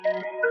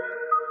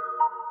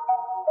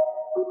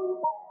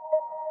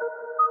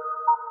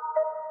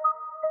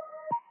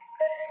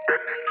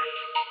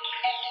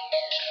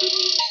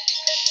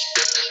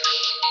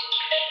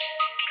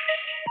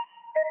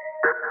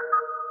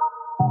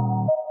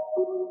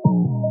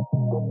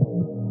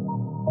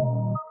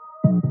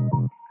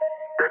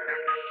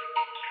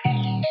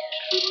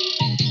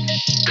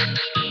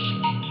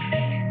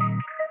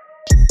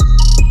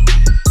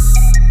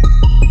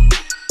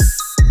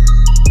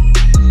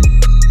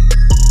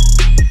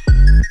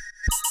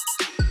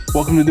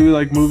Welcome to Do We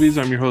Like Movies?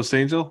 I'm your host,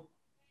 Angel.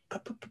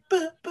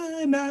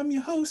 And I'm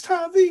your host,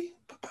 Javi.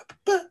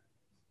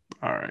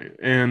 All right.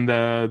 And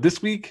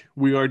this week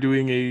we are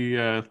doing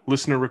a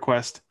listener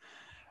request.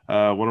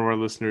 One of our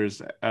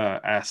listeners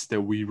asked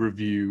that we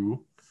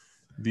review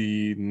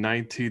the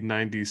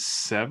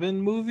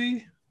 1997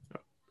 movie,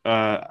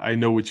 I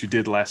Know What You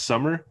Did Last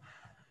Summer.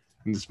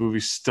 And this movie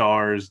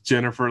stars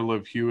Jennifer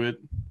Love Hewitt,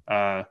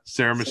 Sarah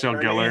Say Michelle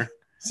her name. Gellar,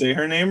 Say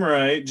her name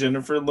right.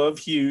 Jennifer Love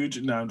Huge.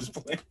 No, I'm just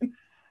playing.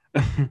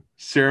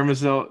 Sarah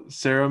Michelle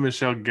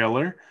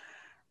Gellar,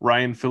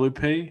 Ryan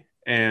Philippe,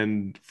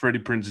 and Freddie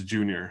Prinze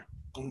Jr.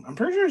 I'm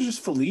pretty sure it's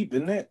just Philippe,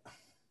 isn't it?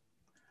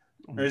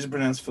 Or is it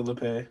pronounced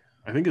Philippe?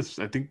 I think it's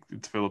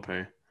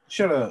Philippe.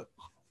 Shut up.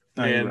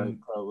 No, you're right,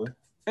 And probably.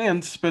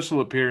 and special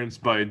appearance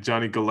by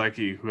Johnny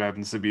Galecki, who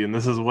happens to be in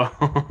this as well.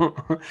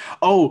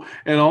 Oh,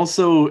 and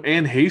also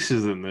Anne Heche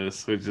is in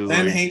this, which is And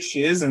like, hey,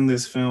 she is in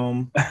this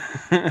film.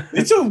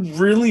 It's a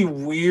really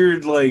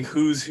weird, like,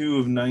 who's who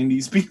of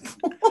 90s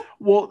people.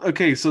 well,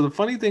 okay. So the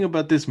funny thing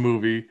about this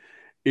movie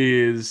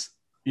is,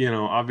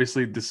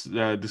 obviously this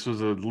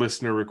was a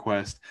listener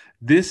request.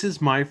 This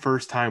is my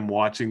first time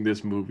watching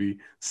this movie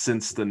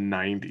since the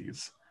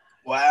 '90s.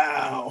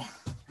 Wow.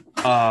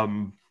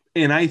 Um,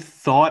 and I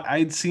thought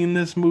I'd seen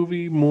this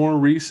movie more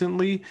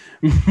recently,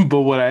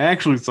 but what I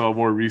actually saw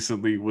more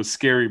recently was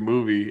Scary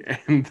Movie,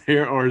 and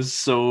there are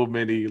so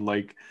many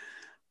like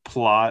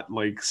plot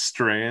like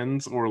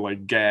strands or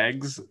like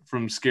gags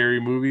from Scary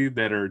Movie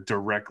that are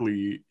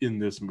directly in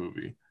this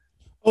movie.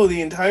 Oh,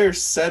 the entire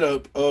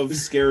setup of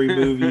Scary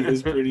Movie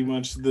is pretty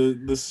much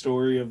the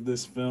story of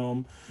this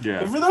film.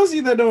 Yeah. But for those of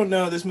you that don't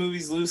know, this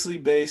movie's loosely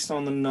based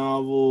on the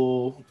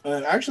novel,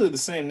 actually the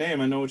same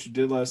name. I Know What You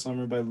Did Last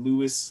Summer by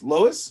Lois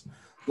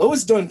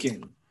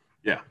Duncan.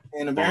 Yeah.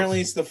 And apparently,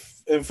 Lois.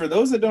 it's and for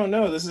those that don't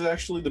know, this is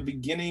actually the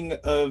beginning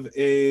of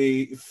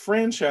a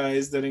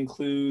franchise that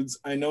includes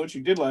I Know What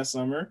You Did Last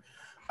Summer.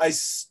 I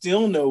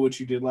still know what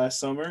you did last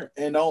summer,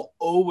 and I'll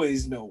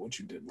always know what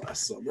you did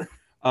last summer.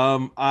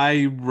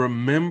 I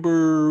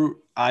remember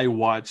I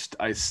watched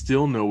I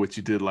Still Know What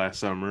You Did Last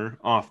Summer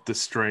off the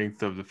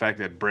strength of the fact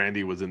that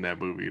Brandy was in that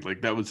movie.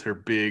 Like that was her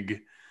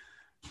big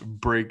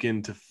break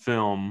into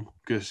film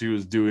because she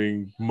was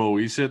doing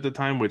Moesha at the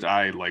time, which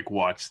I like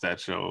watched that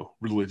show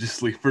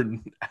religiously for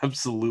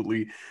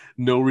absolutely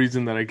no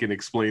reason that I can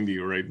explain to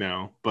you right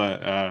now.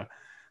 But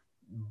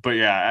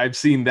yeah, I've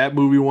seen that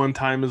movie one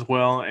time as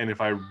well, and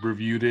if I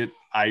reviewed it,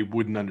 I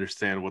wouldn't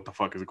understand what the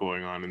fuck is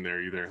going on in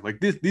there either. Like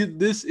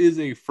this is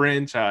a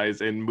franchise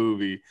and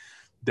movie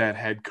that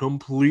had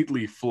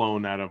completely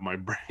flown out of my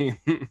brain.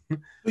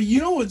 But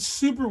you know what's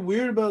super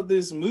weird about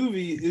this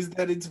movie is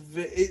that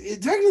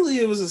technically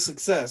it was a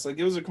success. Like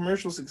it was a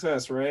commercial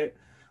success, right?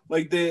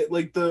 Like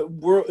the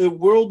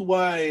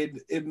worldwide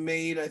it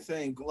made I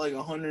think like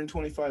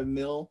 125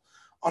 mil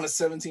on a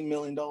 17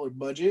 million dollar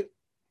budget.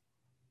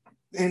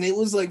 And it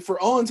was like for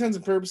all intents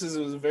and purposes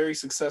it was a very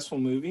successful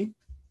movie.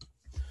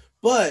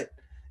 But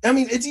I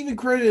mean, it's even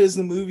credited as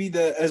the movie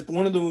that as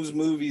one of those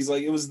movies.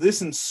 Like it was this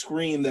and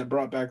Scream that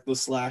brought back the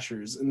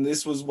slashers, and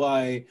this was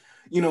why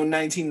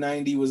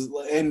 1990 was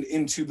and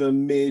into the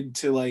mid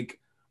to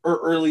like or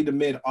early to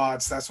mid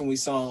aughts. That's when we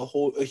saw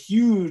a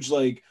huge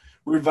like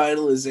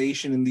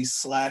revitalization in these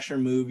slasher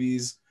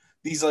movies,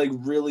 these like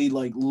really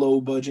like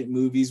low budget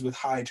movies with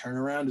high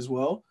turnaround as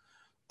well.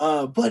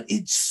 But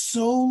it's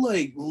so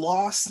like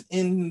lost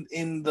in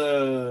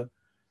the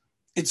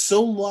it's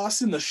so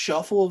lost in the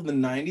shuffle of the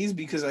 90s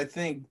because I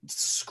think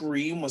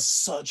Scream was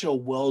such a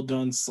well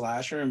done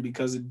slasher and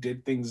because it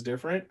did things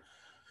different.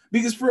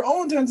 Because for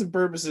all intents and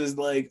purposes,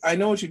 like I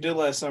Know What You Did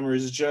Last Summer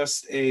is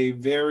just a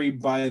very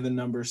by the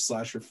numbers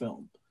slasher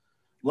film.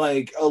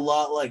 Like a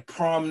lot like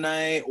Prom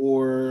Night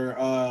or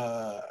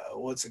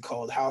what's it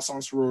called? House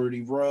on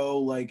Sorority Row.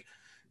 Like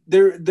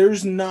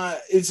there's not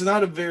it's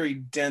not a very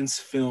dense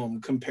film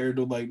compared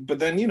to like but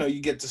then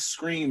you get to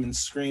Scream and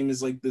Scream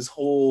is like this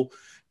whole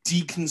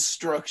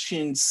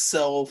deconstruction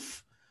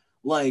self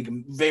like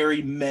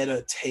very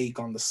meta take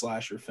on the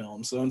slasher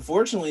film. So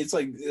unfortunately it's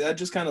like that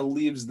just kind of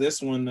leaves this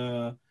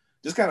one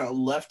just kind of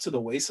left to the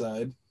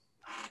wayside.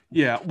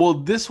 Yeah, well,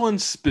 this one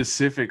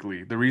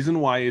specifically, the reason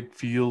why it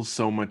feels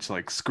so much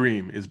like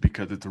Scream is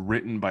because it's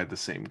written by the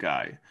same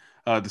guy.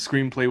 The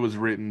screenplay was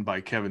written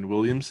by Kevin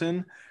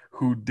Williamson,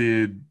 who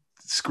did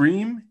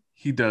Scream.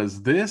 He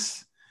does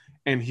this,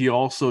 and he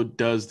also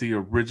does the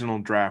original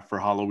draft for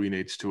Halloween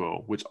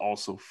H2O, which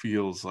also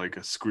feels like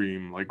a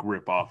Scream like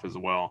ripoff as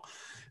well.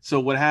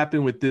 So what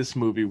happened with this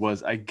movie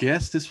was, I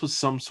guess this was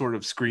some sort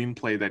of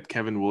screenplay that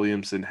Kevin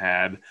Williamson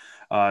had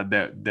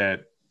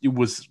that it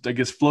was, I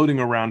guess, floating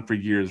around for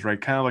years, right?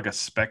 Kind of like a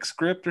spec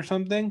script or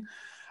something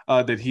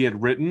that he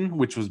had written,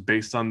 which was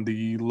based on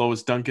the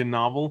Lois Duncan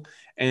novel.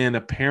 And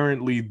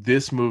apparently,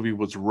 this movie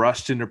was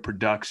rushed into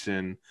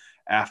production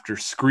after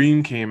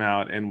Scream came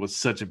out and was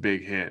such a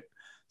big hit.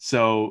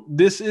 So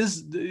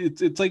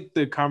it's like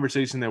the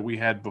conversation that we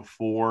had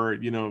before,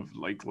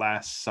 like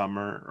last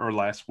summer or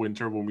last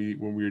winter when we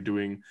were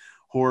doing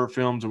horror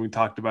films, and we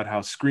talked about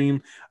how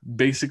Scream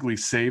basically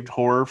saved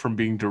horror from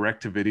being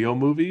direct to video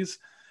movies.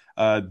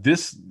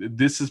 This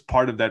is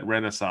part of that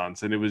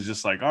renaissance, and it was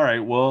just like, all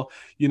right, well,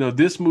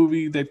 this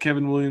movie that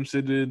Kevin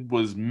Williamson did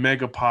was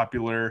mega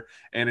popular,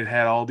 and it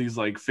had all these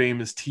like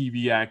famous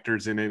TV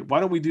actors in it. Why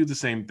don't we do the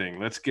same thing?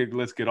 Let's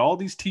get all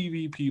these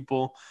TV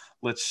people,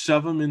 let's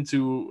shove them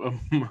into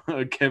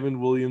a Kevin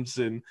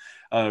Williamson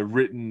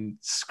written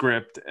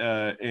script,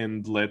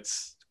 and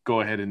let's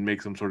go ahead and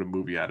make some sort of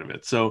movie out of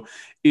it. So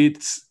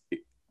it's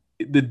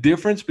the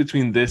difference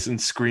between this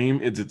and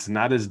Scream is it's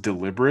not as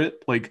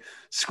deliberate. Like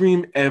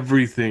Scream,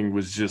 everything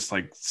was just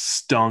like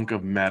stunk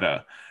of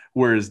meta,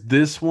 whereas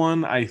this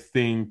one, I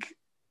think,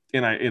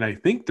 and I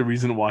think the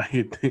reason why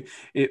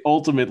it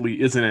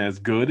ultimately isn't as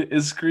good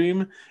as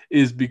Scream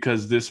is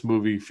because this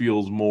movie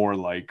feels more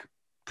like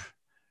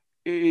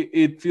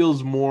it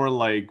feels more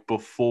like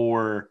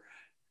before,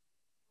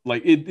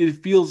 like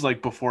it feels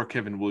like before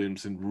Kevin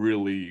Williamson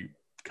really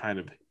kind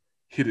of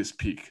hit his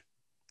peak.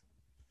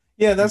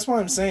 Yeah, that's what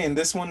I'm saying.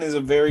 This one is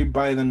a very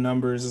by the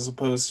numbers as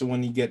opposed to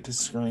when you get to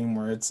Scream,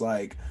 where it's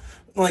like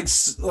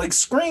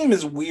Scream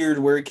is weird,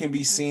 where it can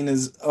be seen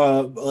as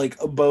like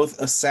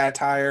both a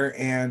satire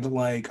and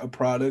like a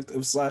product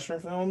of slasher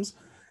films,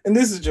 and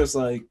this is just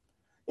like,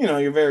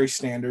 your very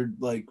standard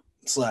like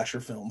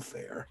slasher film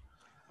fare.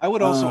 I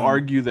would also Um,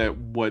 argue that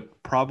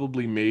what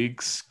probably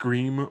makes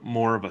Scream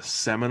more of a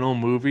seminal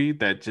movie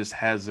that just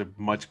has a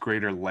much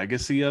greater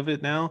legacy of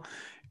it now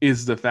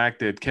is the fact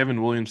that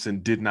Kevin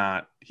Williamson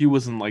he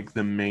wasn't like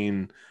the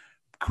main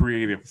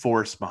creative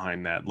force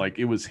behind that. Like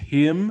it was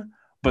him,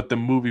 but the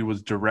movie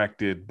was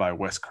directed by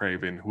Wes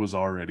Craven, who was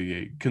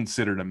already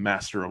considered a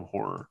master of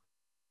horror.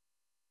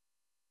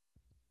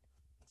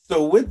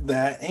 so with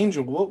that,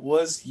 Angel, what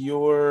was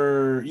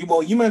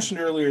you mentioned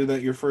earlier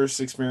that your first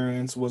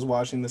experience was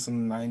watching this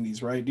in the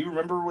 90s, right? Do you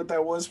remember what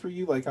that was for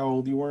you? Like how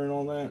old you were and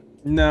all that?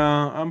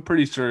 No, I'm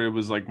pretty sure it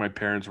was like my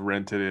parents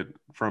rented it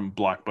from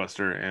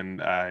Blockbuster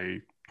and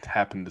I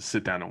happened to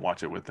sit down and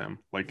watch it with them.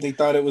 Like, They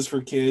thought it was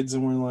for kids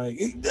and were like,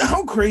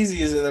 how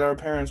crazy is it that our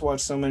parents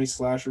watch so many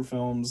slasher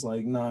films,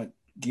 like not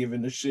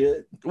giving a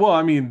shit? well,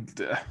 I mean,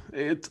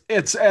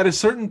 it's at a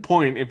certain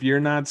point, if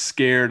you're not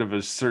scared of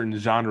a certain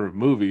genre of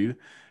movie,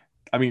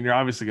 I mean, you're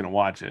obviously gonna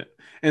watch it.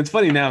 And it's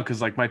funny now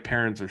because like my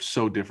parents are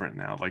so different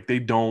now. Like they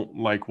don't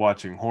like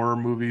watching horror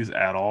movies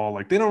at all.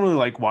 Like they don't really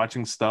like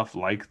watching stuff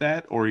like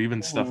that or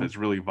even stuff Mhm. that's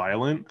really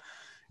violent.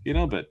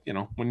 But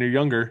when you're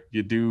younger,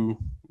 you do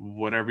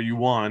whatever you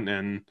want,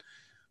 and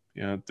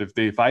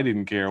if I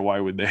didn't care, why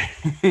would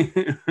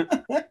they?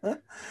 Like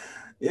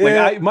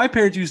Yeah. my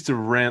parents used to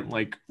rent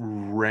like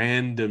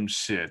random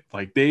shit.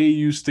 Like they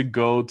used to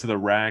go to the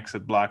racks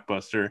at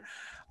Blockbuster.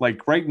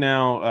 Like right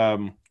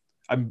now,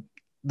 I'm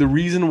the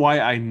reason why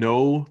I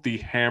know the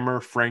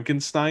Hammer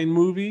Frankenstein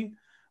movie,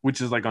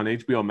 which is like on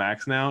HBO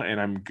Max now, and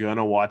I'm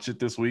gonna watch it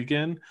this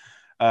weekend,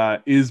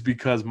 is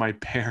because my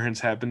parents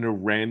happened to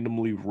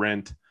randomly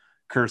rent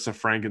Curse of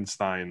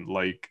Frankenstein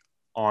like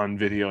on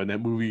video, and that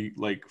movie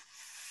like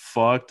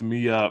fucked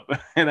me up,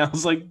 and I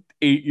was like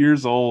 8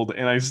 years old,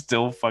 and I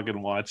still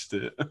fucking watched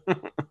it.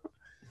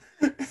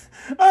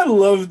 I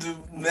loved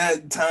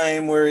that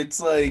time where it's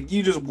like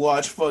you just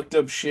watch fucked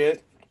up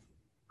shit.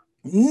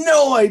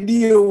 No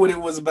idea what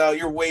it was about.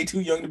 You're way too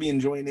young to be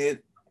enjoying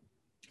it,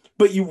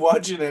 but you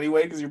watch it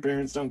anyway because your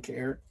parents don't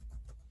care.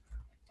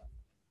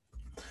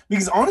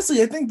 Because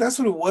honestly, I think that's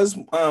what it was.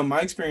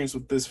 My experience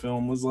with this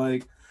film was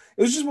like,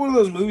 it was just one of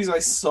those movies I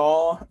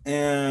saw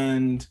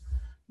and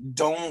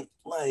don't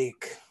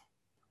like.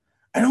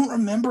 I don't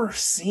remember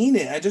seeing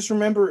it. I just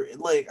remember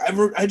like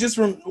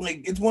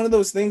like it's one of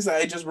those things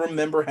that I just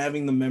remember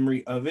having the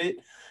memory of it.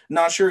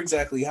 Not sure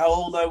exactly how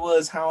old I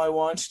was, how I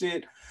watched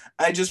it.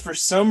 I just for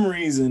some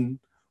reason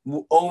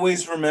will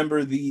always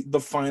remember the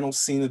final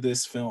scene of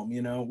this film.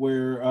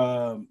 Where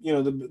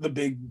the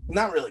big,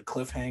 not really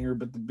cliffhanger,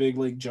 but the big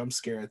like jump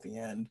scare at the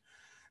end.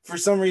 For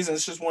some reason,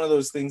 it's just one of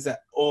those things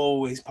that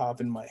always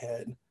pop in my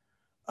head.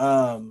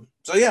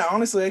 So yeah,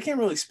 honestly, I can't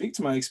really speak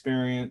to my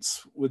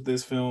experience with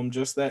this film,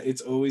 just that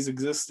it's always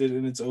existed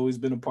and it's always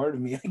been a part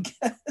of me, I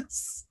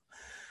guess.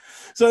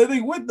 So I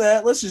think with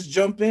that, let's just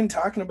jump in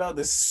talking about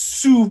this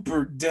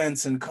super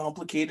dense and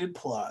complicated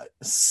plot.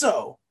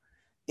 So,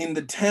 in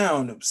the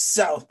town of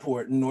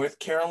Southport, North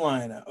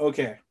Carolina.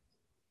 Okay,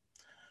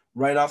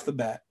 right off the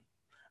bat,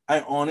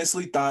 I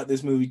honestly thought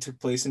this movie took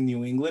place in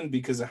New England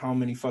because of how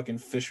many fucking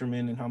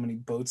fishermen and how many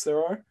boats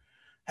there are.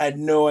 Had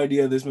no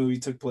idea this movie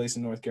took place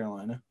in North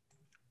Carolina.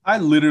 I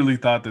literally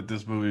thought that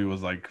this movie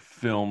was like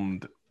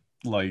filmed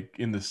like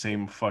in the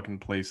same fucking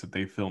place that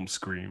they filmed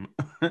Scream.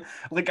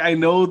 Like I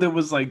know there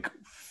was like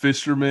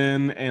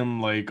fishermen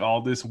and like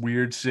all this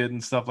weird shit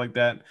and stuff like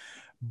that,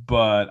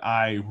 but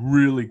I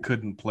really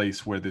couldn't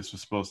place where this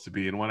was supposed to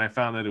be. And when I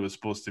found that it was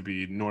supposed to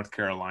be North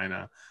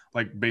Carolina,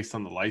 like based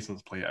on the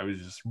license plate, I was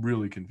just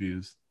really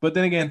confused. But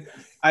then again,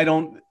 I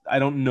don't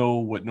know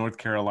what North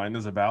Carolina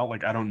is about.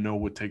 Like I don't know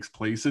what takes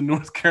place in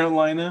North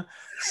Carolina.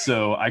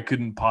 So I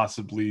couldn't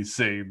possibly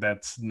say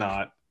that's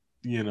not,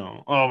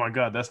 oh my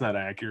God, that's not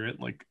accurate.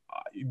 Like,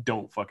 I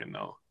don't fucking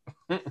know.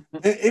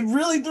 It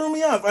really threw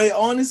me off. I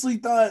honestly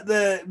thought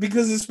that,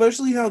 because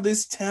especially how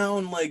this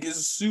town like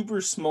is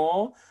super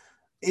small,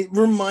 it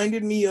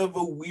reminded me of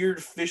a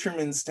weird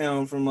fisherman's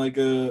town from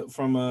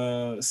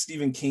a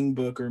Stephen King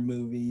book or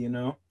movie, you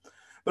know.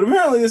 But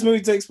apparently, this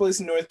movie takes place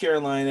in North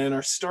Carolina, and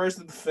our stars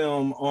of the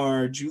film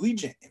are Julie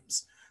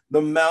James,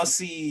 the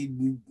mousy,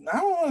 I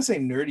don't want to say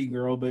nerdy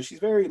girl, but she's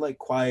very like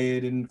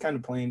quiet and kind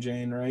of plain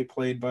Jane, right?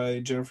 Played by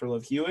Jennifer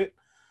Love Hewitt.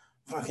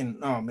 Fucking,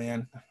 oh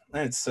man, I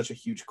had such a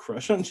huge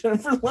crush on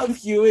Jennifer Love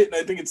Hewitt, and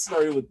I think it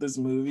started with this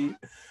movie.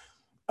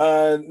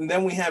 And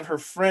then we have her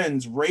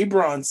friends, Ray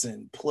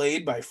Bronson,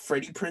 played by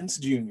Freddie Prinze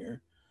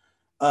Jr.,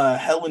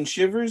 Helen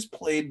Shivers,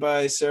 played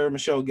by Sarah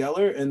Michelle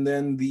Gellar, and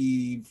then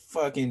the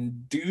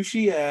fucking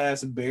douchey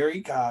ass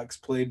Barry Cox,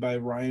 played by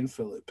Ryan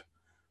Felipe.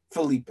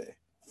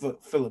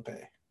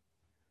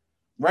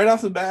 Right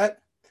off the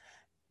bat,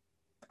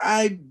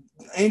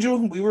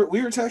 Angel, we were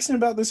texting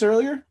about this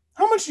earlier.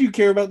 How much do you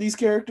care about these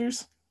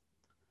characters?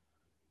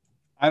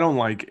 I don't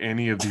like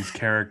any of these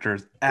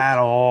characters at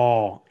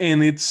all.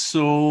 And it's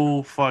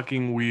so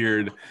fucking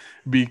weird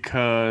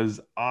because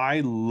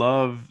I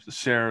love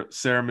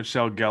Sarah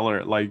Michelle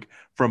Gellar, like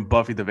from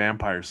Buffy the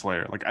Vampire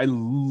Slayer. Like, I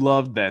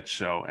love that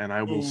show, and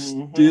I will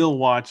still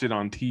watch it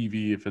on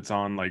TV if it's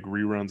on like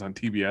reruns on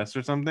TBS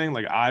or something.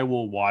 Like, I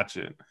will watch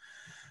it.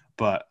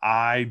 But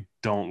I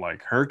don't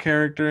like her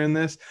character in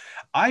this.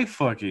 I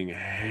fucking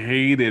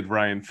hated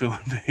Ryan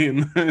Phillippe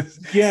in this.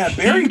 Yeah,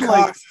 Barry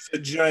Cox is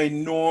a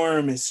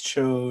ginormous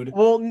chode.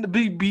 Well,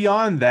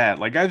 beyond that,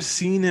 like I've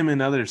seen him in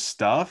other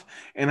stuff,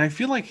 and I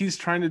feel like he's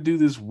trying to do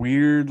this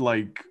weird,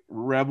 like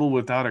rebel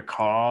without a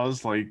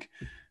cause, like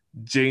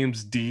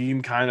James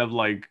Dean kind of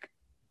like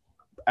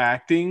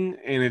acting,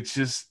 and it's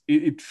just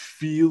it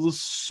feels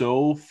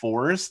so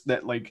forced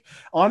that, like,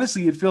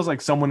 honestly it feels like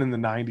someone in the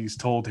 90s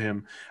told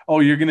him, oh,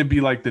 you're gonna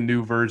be like the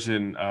new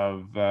version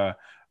of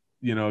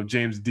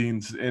James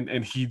Dean's,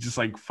 and he just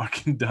like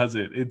fucking does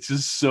it. It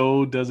just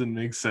so doesn't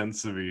make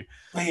sense to me,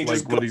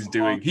 like what he's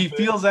doing. He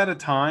feels at a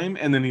time,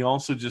 and then he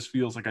also just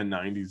feels like a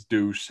 90s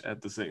douche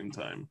at the same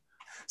time.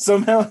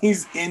 Somehow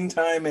he's in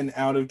time and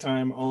out of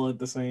time all at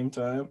the same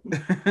time.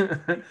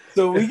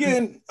 So we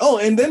get,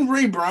 and then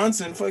Ray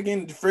Bronson,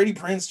 fucking Freddie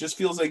Prinze, just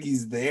feels like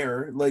he's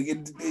there. Like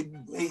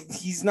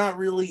he's not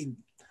really.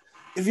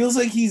 It feels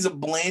like he's a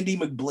Blandy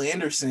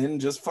McBlanderson,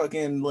 just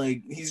fucking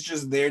like he's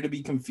just there to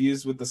be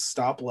confused with the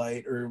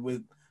stoplight or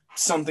with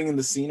something in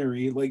the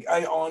scenery. Like,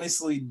 I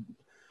honestly,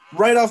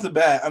 right off the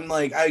bat, I'm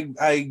like,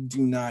 I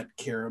do not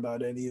care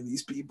about any of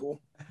these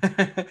people.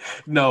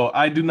 No,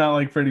 I do not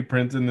like Freddie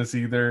Prinze in this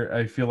either.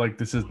 I feel like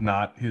this is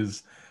not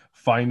his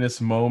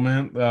finest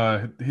moment.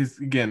 His,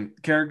 again,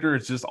 character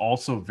is just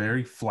also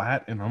very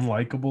flat and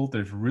unlikable.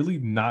 There's really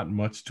not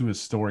much to his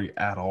story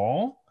at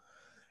all.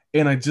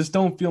 And I just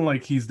don't feel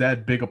like he's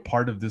that big a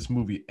part of this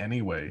movie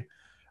anyway.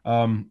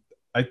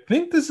 I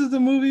think this is the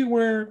movie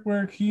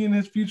where he and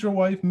his future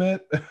wife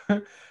met.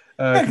 Yeah,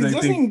 because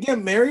doesn't he get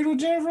married with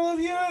Jennifer Love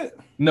Hewitt?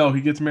 No,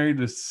 he gets married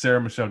to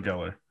Sarah Michelle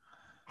Gellar.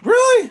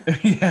 Really?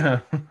 Yeah.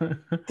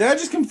 Did I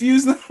just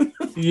confuse them?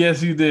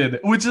 Yes, you did.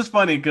 Which is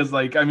funny because,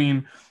 like, I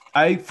mean,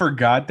 I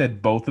forgot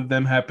that both of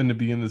them happen to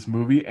be in this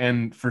movie,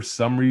 and for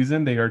some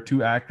reason, they are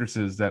two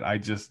actresses that I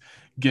just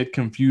get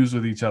confused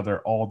with each other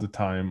all the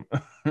time.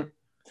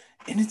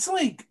 And it's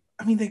like,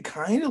 I mean, they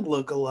kind of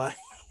look alike.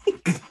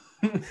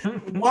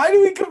 Why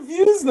do we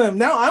confuse them?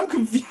 Now I'm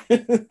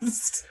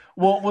confused.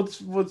 Well,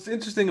 what's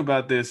interesting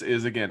about this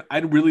is, again, I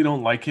really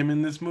don't like him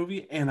in this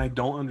movie, and I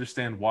don't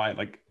understand why.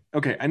 Like,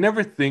 okay, I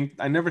never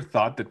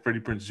thought that Freddie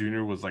Prinze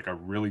Jr. was like a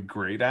really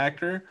great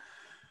actor,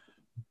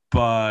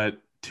 but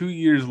 2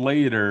 years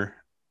later,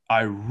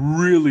 I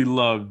really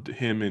loved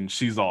him in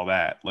She's All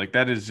That. Like,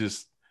 that is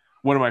just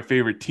one of my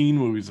favorite teen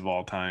movies of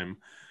all time.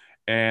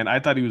 And I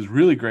thought he was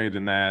really great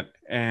in that.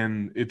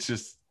 And it's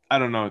just, I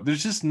don't know,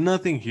 there's just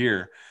nothing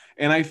here.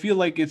 And I feel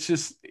like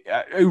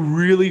I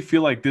really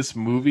feel like this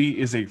movie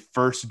is a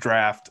first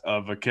draft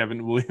of a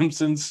Kevin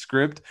Williamson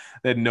script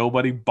that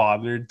nobody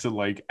bothered to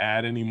like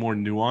add any more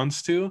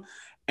nuance to.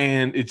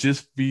 And it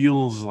just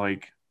feels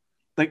like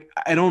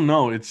I don't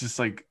know. It's just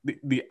like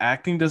the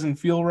acting doesn't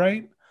feel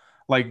right.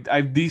 Like,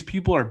 these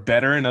people are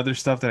better in other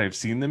stuff that I've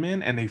seen them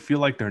in, and they feel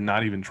like they're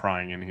not even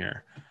trying in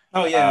here.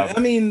 Oh yeah, I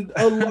mean,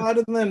 a lot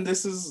of them.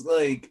 This is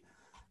like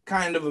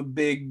kind of a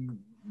big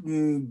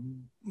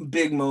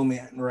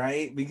moment,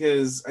 right?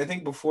 Because I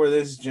think before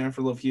this,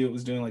 Jennifer Love Hewitt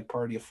was doing like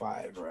Party of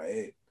Five,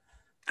 right?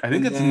 I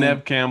think it's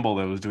Neve Campbell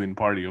that was doing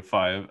Party of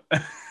Five.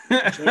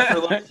 Jennifer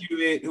Love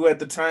Hewitt, who at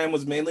the time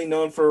was mainly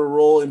known for a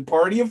role in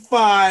Party of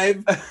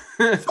Five.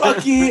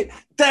 Fuck it.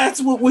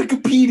 That's what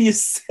Wikipedia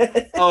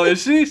said. Oh,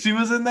 is she? She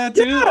was in that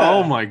too? Yeah.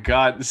 Oh my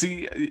God.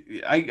 See,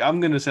 I'm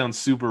going to sound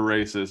super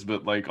racist,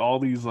 but like all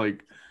these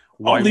like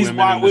white women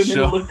in the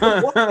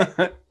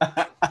show.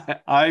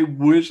 I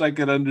wish I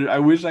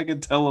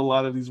could tell a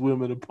lot of these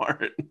women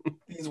apart.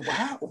 These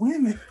white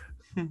women.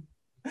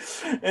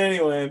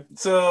 Anyway,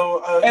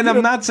 so and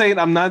I'm not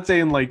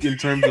saying like in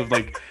terms of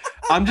like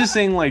I'm just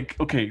saying like,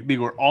 okay, they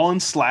were all in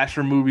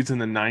slasher movies in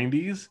the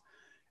 90s,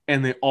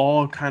 and they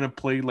all kind of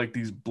played like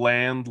these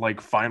bland like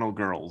final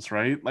girls,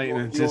 right? Like, and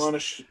it's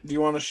just Do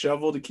you want a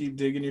shovel to keep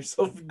digging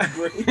yourself in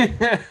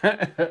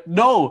the grave?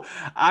 no,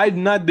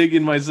 I'm not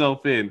digging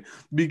myself in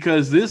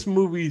because this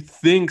movie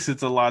thinks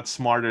it's a lot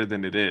smarter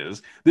than it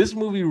is. This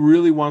movie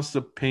really wants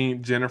to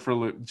paint Jennifer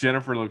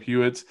Love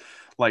Hewitt's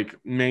like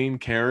main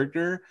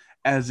character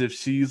as if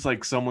she's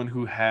like someone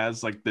who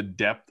has like the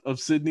depth of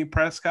Sidney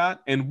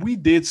Prescott. And we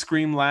did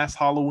Scream last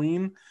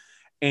Halloween,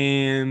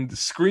 and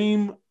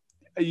Scream,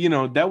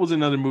 that was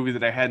another movie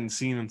that I hadn't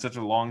seen in such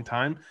a long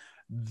time.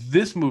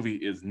 This movie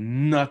is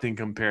nothing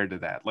compared to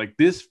that. Like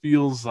this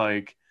feels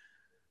like,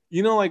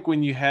 like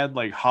when you had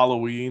like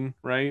Halloween,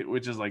 right?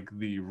 Which is like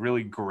the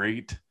really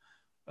great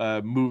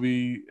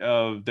movie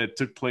that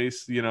took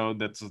place,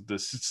 that's the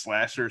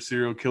slasher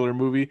serial killer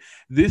movie.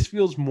 This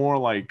feels more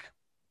like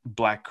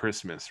Black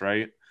Christmas,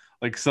 right?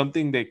 Like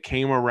something that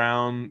came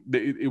around.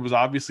 It was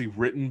obviously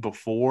written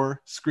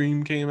before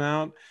Scream came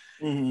out,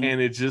 Mm-hmm. and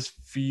it just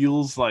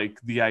feels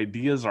like the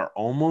ideas are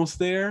almost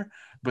there,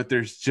 but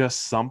there's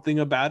just something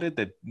about it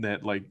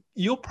that like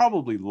you'll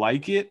probably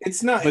like it,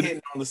 It's not but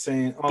hitting on the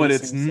same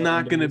it's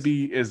not going to cylinders.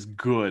 be as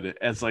good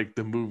as like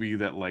the movie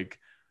that like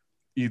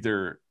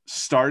either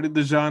started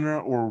the genre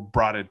or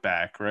brought it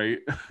back, right?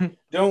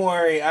 Don't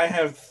worry, I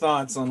have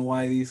thoughts on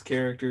why these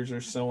characters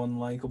are so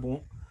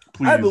unlikable.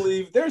 I Please.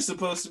 believe they're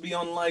supposed to be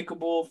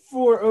unlikable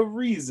for a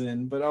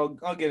reason, but I'll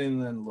get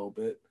into that in a little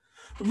bit.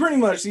 But pretty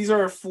much, these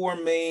are our four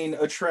main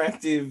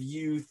attractive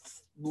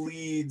youth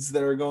leads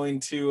that are going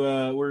to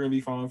we're going to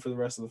be following for the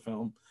rest of the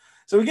film.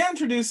 So we get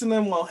introducing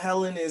them while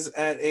Helen is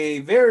at a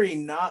very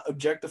not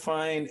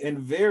objectifying and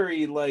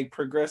very like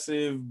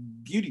progressive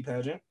beauty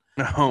pageant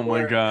Oh my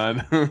where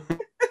god.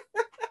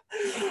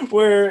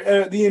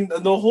 where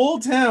the whole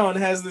town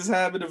has this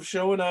habit of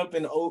showing up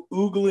and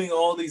oogling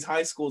all these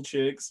high school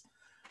chicks.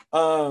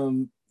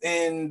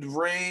 And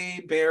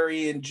Ray,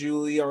 Barry, and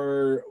Julie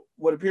are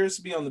what appears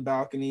to be on the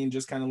balcony and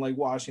just kind of like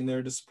watching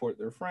there to support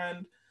their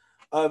friend.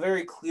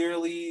 Very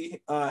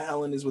clearly,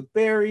 Helen is with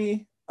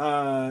Barry,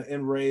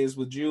 and Ray is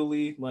with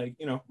Julie, like,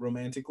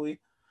 romantically.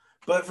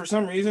 But for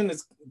some reason,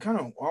 it's kind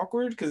of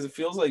awkward because it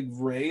feels like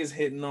Ray is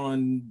hitting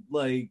on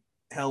like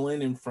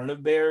Helen in front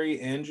of Barry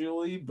and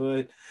Julie,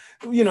 but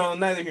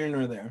neither here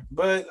nor there.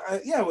 But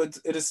yeah,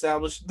 it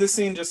established this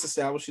scene just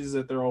establishes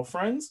that they're all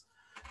friends.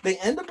 They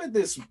end up at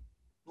this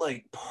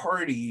like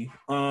party.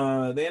 They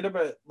end up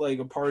at like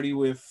a party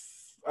with.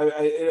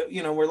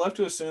 We're left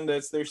to assume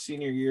that's their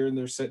senior year and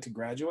they're set to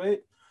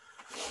graduate.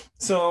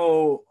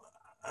 So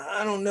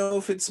I don't know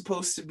if it's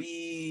supposed to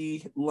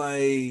be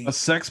like A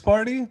sex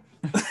party?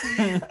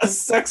 a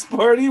sex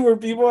party where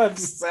people have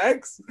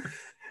sex.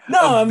 No,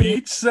 A I mean,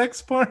 beach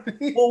sex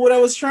party? well, what I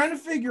was trying to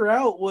figure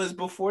out was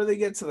before they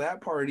get to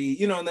that party,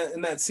 in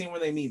that scene where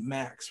they meet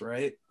Max,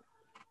 right?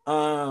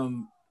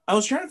 I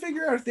was trying to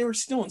figure out if they were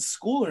still in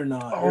school or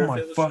not, Oh or if my it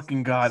was just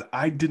fucking god.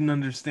 I didn't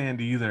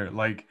understand either.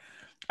 Like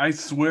I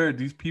swear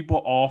these people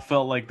all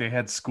felt like they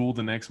had school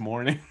the next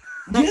morning.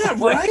 yeah,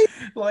 like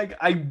right.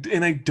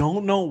 I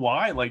don't know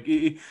why. Like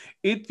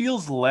it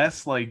feels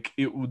less like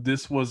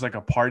this was like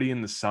a party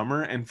in the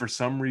summer, and for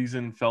some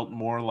reason felt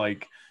more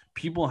like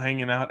people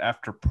hanging out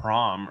after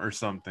prom or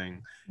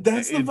something.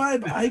 That's the It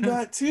vibe I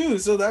got too.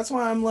 So that's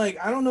why I'm like,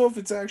 I don't know if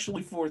it's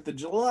actually 4th of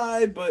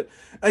July, but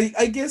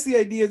I guess the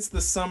idea it's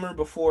the summer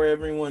before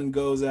everyone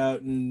goes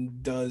out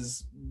and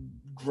does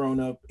grown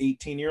up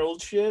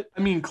 18-year-old shit.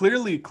 I mean,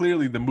 clearly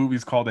the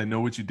movie's called I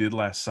Know What You Did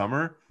Last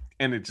Summer,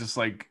 and it just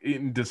like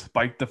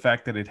despite the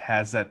fact that it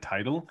has that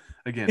title,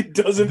 again, It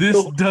doesn't this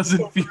feel like doesn't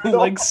summer feel at all.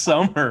 like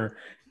summer.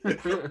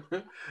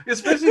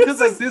 Especially It's because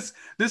like just-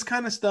 this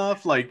kind of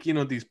stuff, like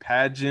these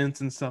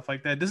pageants and stuff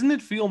like that, doesn't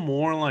it feel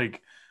more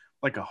like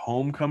a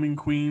homecoming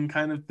queen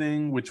kind of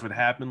thing, which would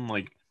happen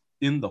like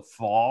in the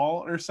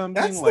fall or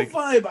something? that's the Like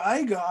vibe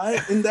I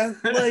got. And that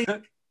like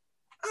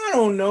I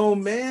don't know,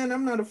 man.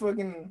 I'm not a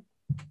fucking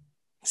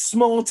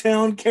small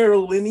town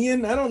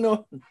Carolinian. I don't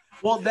know.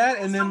 well that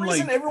For and some then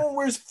reason, like everyone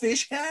wears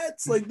fish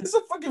hats. Like this is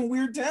a fucking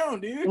weird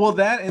town, dude. well,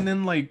 that and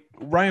then like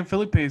Ryan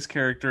Phillippe's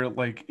character,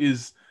 like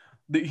is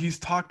that he's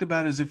talked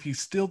about as if he's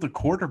still the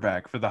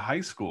quarterback for the high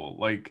school.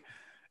 Like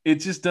it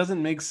just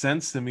doesn't make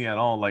sense to me at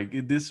all.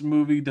 Like this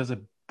movie does a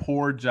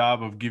poor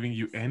job of giving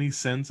you any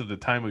sense of the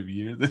time of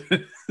year that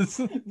it is.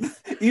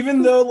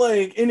 Even though,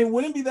 like, and it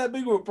wouldn't be that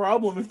big of a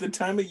problem if the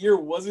time of year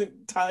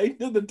wasn't tied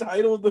to the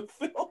title of the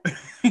film.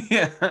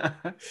 Yeah.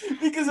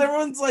 Because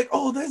everyone's like,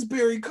 oh, that's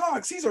Barry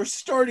Cox. He's our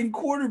starting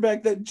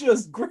quarterback that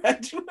just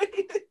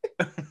graduated.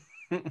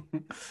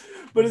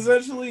 But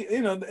essentially,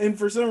 and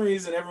for some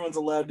reason, everyone's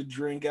allowed to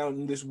drink out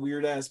in this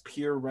weird ass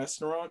pier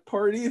restaurant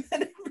party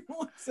that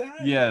everyone's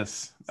at.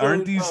 Yes. So,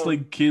 Aren't these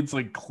like kids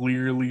like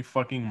clearly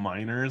fucking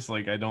minors?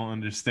 Like I don't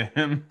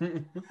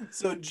understand.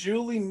 so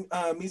Julie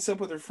meets up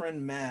with her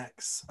friend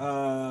Max,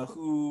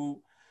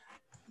 who,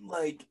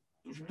 like,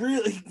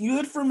 really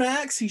good for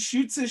Max. He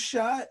shoots his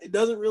shot. It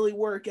doesn't really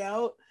work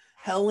out.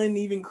 Helen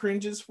even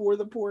cringes for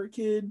the poor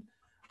kid.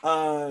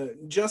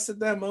 Just at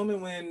that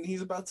moment when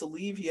he's about to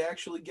leave, he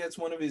actually gets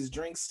one of his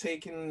drinks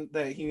taken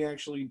that he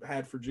actually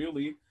had for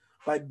Julie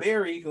by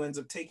Barry, who ends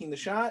up taking the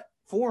shot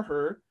for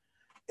her.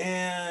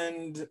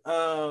 And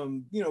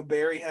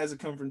Barry has a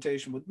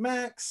confrontation with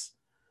Max,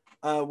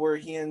 where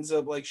he ends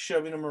up like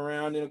shoving him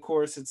around, and of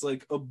course it's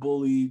like a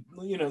bully,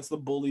 it's the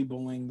bully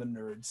bullying the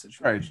nerd Right.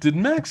 situation. Did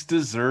Max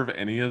deserve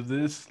any of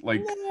this?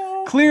 Like,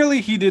 No.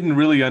 clearly he didn't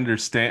really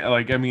understand.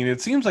 Like, I mean,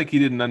 it seems like he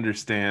didn't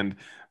understand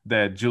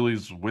that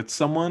Julie's with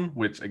someone,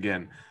 which,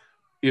 again,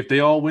 if they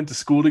all went to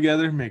school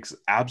together, makes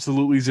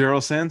absolutely zero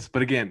sense.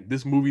 But again,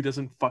 this movie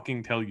doesn't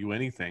fucking tell you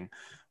anything.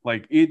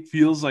 Like, it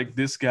feels like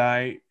this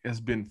guy has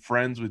been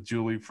friends with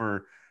Julie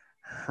for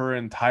her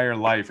entire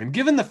life. And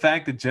given the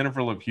fact that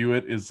Jennifer Love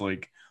Hewitt is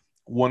like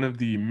one of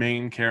the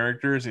main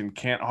characters in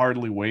Can't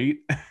Hardly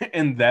Wait,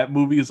 and that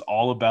movie is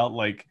all about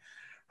like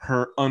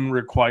her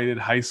unrequited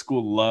high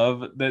school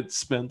love that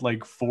spent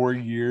like 4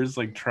 years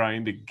like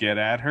trying to get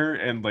at her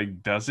and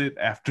like does it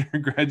after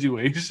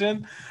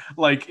graduation.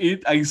 Like,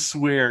 it, I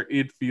swear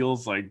it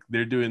feels like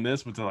they're doing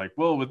this, but they're like,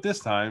 well, with this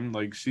time,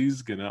 like,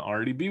 she's gonna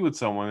already be with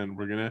someone and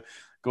we're gonna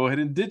go ahead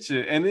and ditch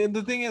it. And then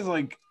the thing is,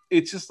 like,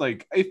 it's just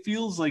like it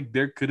feels like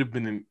there could have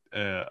been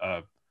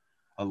a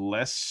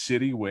less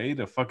shitty way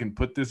to fucking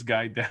put this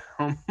guy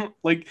down.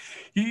 Like,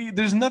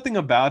 there's nothing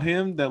about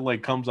him that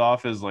like comes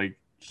off as like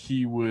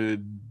he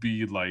would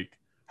be like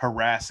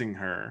harassing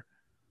her,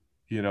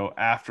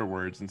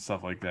 afterwards and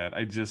stuff like that.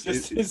 I just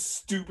Just his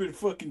stupid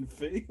fucking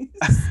face.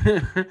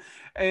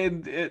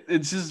 and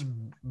it's just,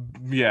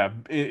 yeah,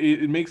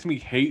 it makes me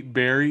hate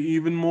Barry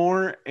even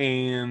more,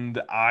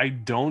 and I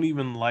don't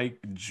even like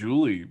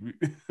Julie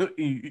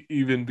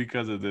even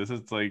because of this.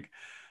 It's like,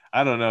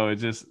 I don't know, it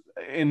just,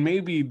 and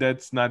maybe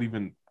that's not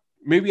even,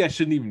 maybe I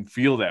shouldn't even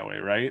feel that way,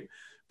 right?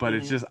 But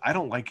it's Mhm. just, I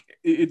don't like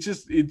it.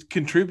 It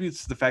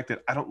contributes to the fact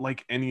that I don't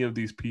like any of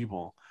these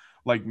people.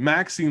 Like,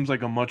 Max seems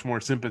like a much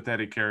more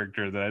sympathetic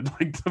character that I'd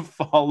like to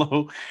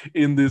follow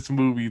in this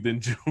movie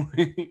than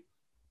Julie.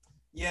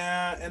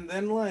 Yeah, and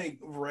then like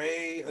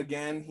Ray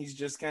again, he's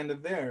just kind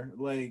of there.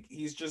 Like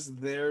he's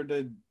just there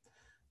to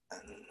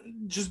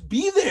just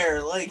be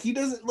there. Like he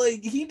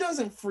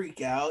doesn't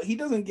freak out. He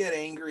doesn't get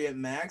angry at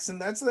Max, and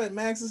that's that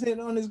Max is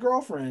hitting on his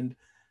girlfriend.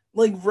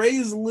 Like Ray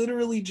is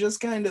literally just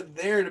kind of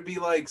there to be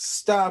like,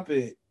 stop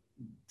it,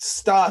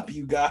 stop,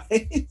 you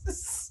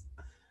guys.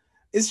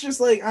 It's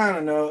just like, I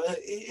don't know.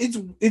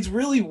 It's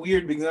really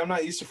weird because I'm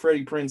not used to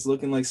Freddie Prinze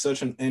looking like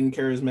such an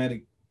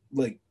uncharismatic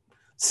like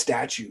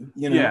statue.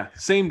 Yeah,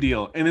 same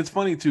deal. And it's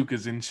funny too,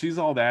 because in She's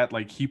All That,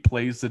 like, he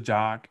plays the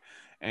jock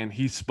and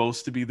he's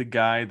supposed to be the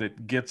guy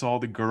that gets all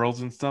the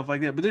girls and stuff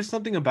like that. But there's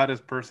something about his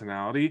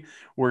personality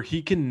where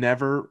he can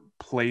never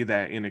play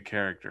that in a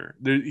character.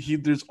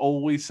 There's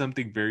always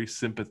something very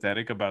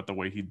sympathetic about the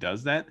way he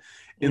does that.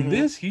 In Mm-hmm.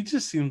 this, he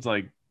just seems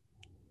like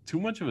too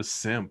much of a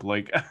simp.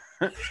 Like,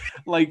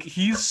 like,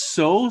 he's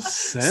so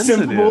Simp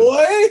sensitive.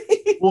 boy.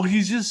 Well,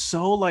 he's just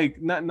so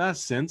like not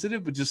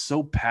sensitive, but just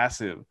so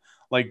passive.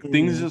 Like,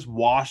 things Mm. just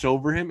wash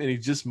over him, and he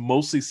just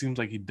mostly seems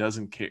like he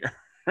doesn't care.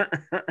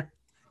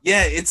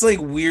 Yeah, it's like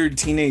weird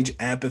teenage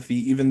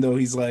apathy, even though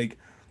he's like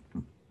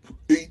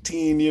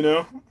 18.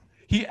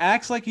 He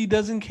acts like he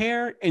doesn't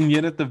care, and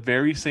yet at the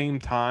very same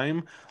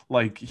time,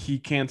 like, he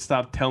can't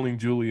stop telling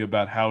Julie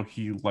about how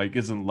he like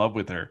is in love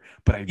with her.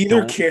 But I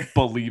Either don't care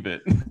believe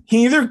it.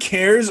 he either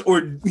cares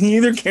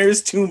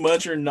too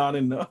much or not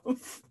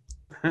enough.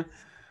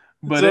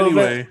 But So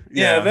anyway,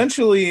 yeah, yeah.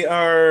 eventually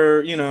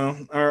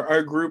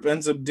our group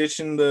ends up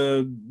ditching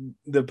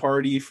the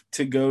party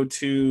to go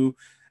to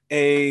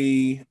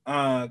a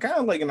kind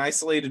of like an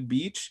isolated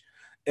beach,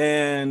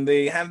 and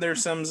they have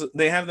themselves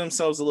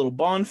a little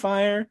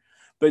bonfire,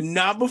 but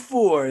not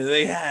before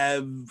they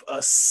have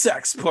a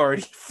sex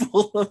party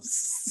full of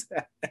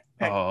sex.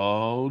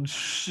 Oh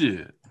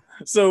shit.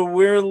 So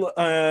we're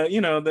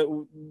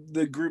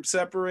the group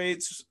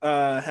separates.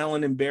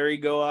 Helen and Barry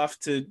go off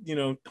to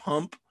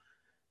hump,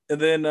 and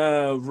then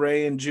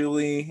Ray and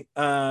Julie,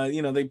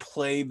 they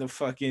play the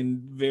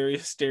fucking very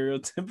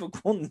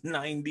stereotypical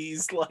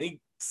 90s like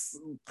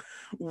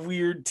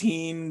weird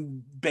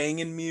teen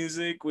banging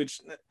music, which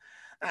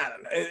I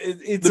don't know.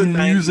 It's The a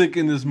 90s. music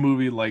in this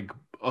movie, like,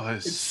 oh,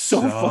 is It's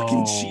so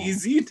fucking so,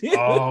 cheesy, dude.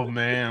 oh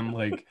man,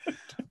 like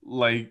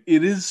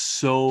it is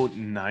so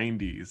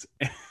 90s.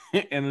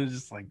 And it's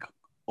just like,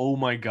 oh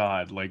my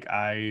god, like,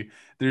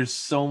 there's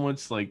so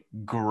much like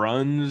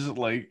grunge,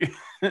 like,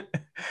 Hey,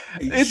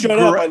 it's shut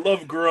up! I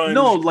love no,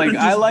 grunge. like, Grunge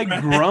I is like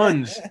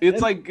grunge.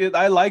 It's rad. like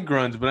I like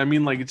grunge, but I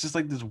mean, like, it's just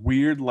like this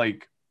weird,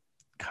 like,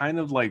 kind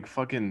of like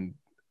fucking,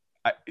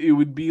 it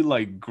would be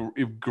like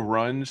if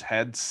grunge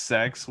had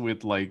sex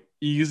with like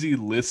easy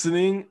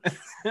listening.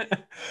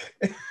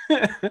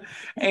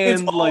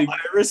 It's And all like,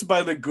 Iris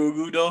by the Goo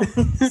Goo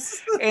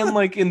Dolls. and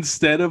like,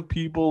 instead of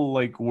people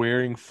like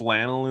wearing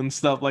flannel and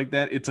stuff like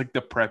that, it's like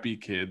the preppy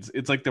kids.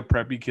 It's like the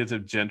preppy kids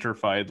have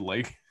gentrified,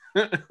 like,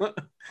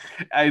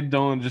 I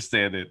don't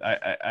understand it.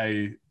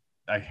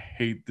 I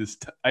hate this.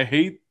 I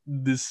hate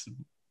this.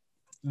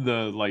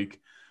 The like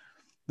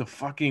the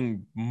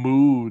fucking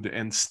mood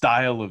and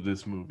style of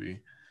this movie.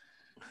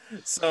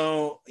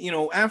 So,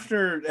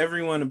 after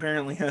everyone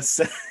apparently has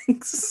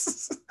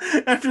sex,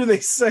 after they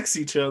sex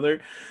each other,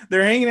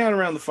 they're hanging out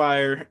around the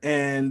fire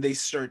and they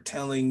start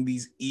telling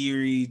these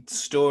eerie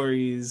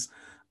stories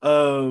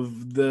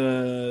of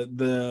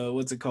the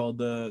what's it called?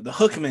 The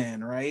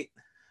Hookman, right?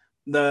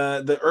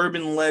 The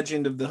urban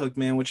legend of the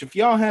Hookman, which if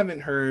y'all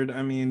haven't heard,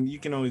 I mean, you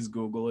can always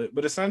Google it,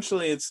 but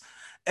essentially it's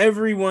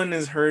everyone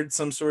has heard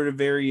some sort of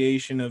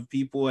variation of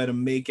people at a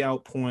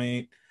makeout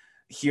point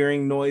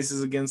hearing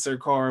noises against their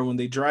car. When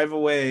they drive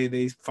away,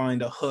 they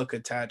find a hook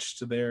attached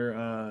to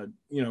their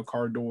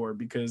car door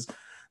because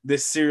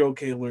this serial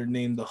killer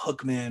named the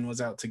Hookman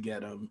was out to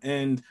get them.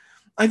 And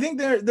I think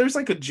there's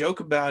like a joke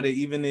about it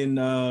even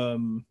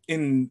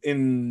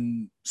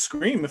in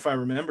Scream, if I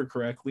remember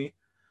correctly.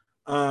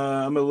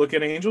 I'm gonna look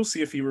at Angel,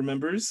 see if he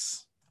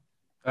remembers.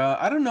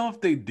 I don't know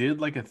if they did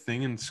like a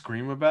thing in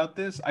Scream about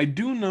this. I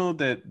do know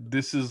that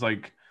this is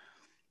like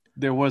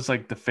there was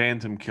like the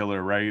Phantom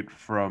Killer, right,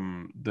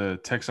 from the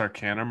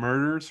Texarkana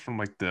murders from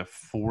like the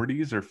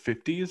 40s or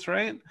 50s,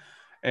 right?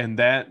 And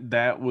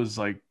that was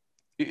like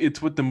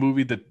it's what the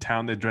movie The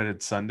Town That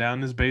Dreaded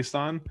Sundown is based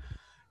on.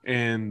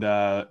 And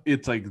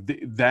it's like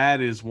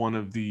that is one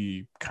of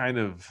the kind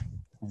of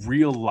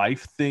real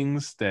life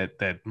things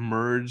that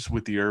merge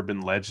with the urban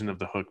legend of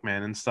the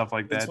Hookman and stuff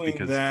like that. Between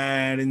Because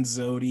that and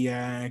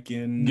Zodiac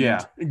and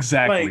yeah,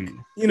 exactly. like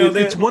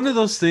It's one of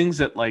those things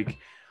that like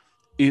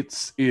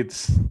it's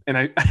and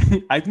I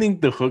I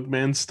think the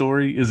Hookman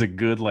story is a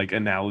good like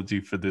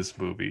analogy for this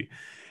movie.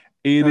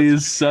 It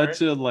is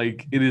such a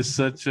like it is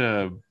such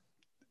a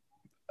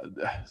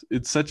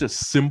it's such a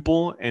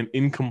simple and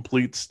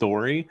incomplete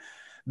story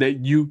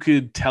that you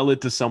could tell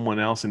it to someone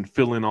else and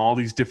fill in all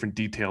these different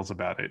details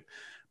about it.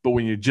 But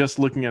when you're just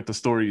looking at the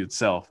story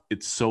itself,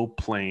 it's so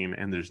plain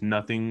and there's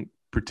nothing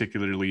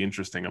particularly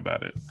interesting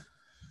about it.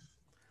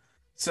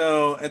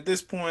 So at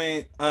this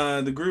point,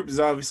 the group is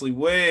obviously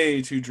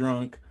way too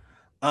drunk.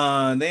 They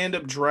end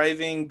up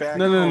driving back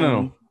No.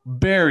 home.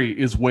 Barry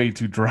is way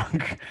too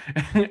drunk.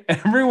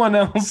 Everyone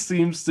else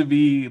seems to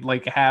be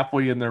like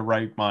halfway in their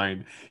right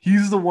mind.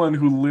 He's the one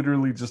who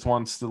literally just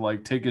wants to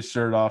like take his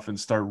shirt off and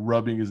start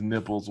rubbing his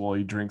nipples while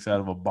he drinks out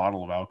of a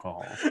bottle of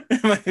alcohol.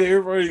 And my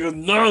favorite part, he goes,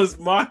 "No, it's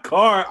my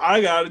car. I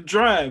gotta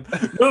drive.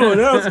 No one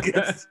else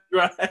gets to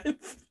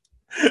drive."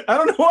 I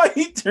don't know why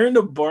he turned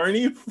to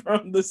Barney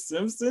from The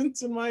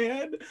Simpsons in my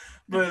head,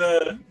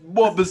 but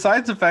well,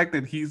 besides the fact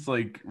that he's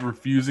like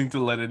refusing to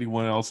let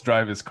anyone else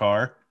drive his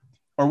car,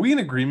 are we in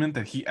agreement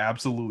that he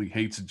absolutely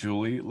hates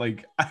Julie?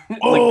 Like,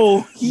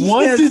 oh,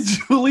 what did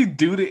Julie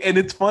do to? And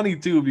it's funny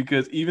too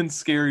because even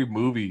Scary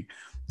Movie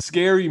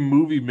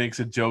makes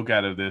a joke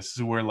out of this,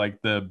 where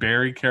like the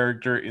Barry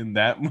character in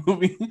that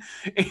movie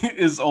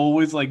is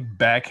always like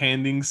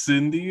backhanding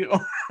Cindy,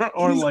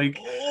 or he's like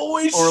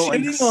always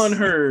shitting on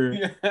her,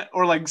 yeah,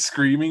 or like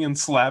screaming and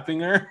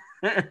slapping her,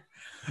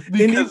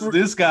 because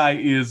this guy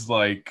is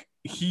like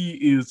he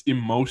is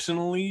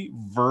emotionally,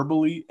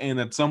 verbally, and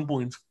at some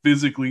points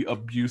physically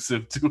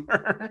abusive to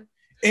her.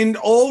 And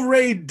all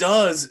Ray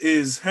does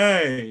is,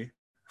 "Hey,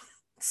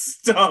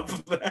 stop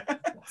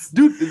that."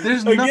 Dude,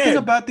 there's nothing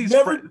about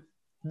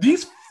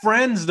these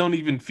friends don't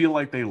even feel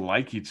like they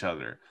like each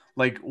other.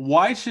 Like,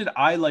 why should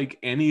I like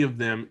any of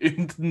them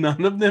if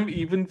none of them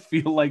even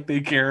feel like they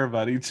care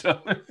about each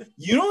other?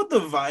 You know what the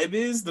vibe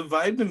is? The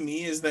vibe to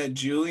me is that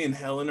Julie and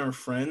Helen are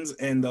friends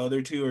and the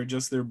other two are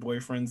just their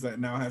boyfriends that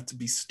now have to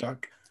be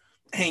stuck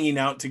hanging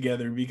out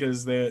together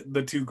because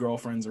the two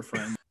girlfriends are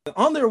friends.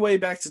 On their way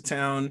back to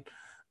town,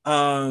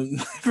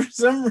 for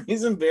some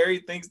reason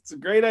Barry thinks it's a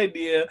great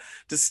idea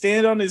to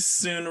stand on his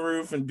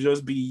sunroof and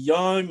just be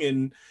young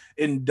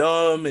and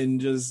dumb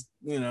and just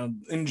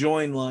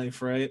enjoying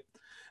life, right?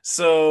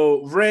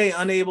 So Ray,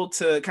 unable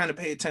to kind of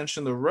pay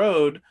attention to the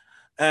road,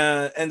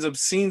 ends up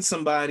seeing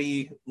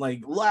somebody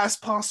like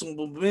last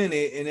possible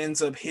minute and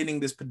ends up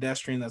hitting this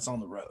pedestrian that's on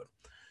the road.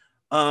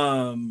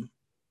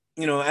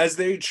 As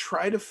they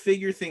try to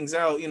figure things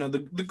out,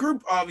 the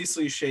group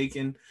obviously is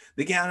shaken.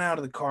 They get out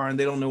of the car and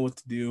they don't know what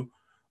to do.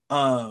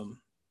 At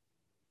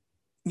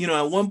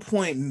one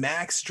point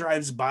Max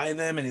drives by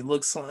them and it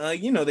looks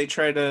like, they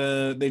try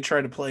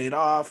to play it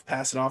off,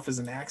 pass it off as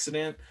an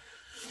accident.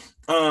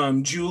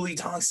 Julie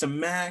talks to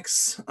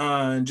Max,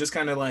 and just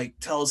kind of like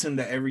tells him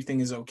that everything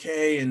is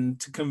okay and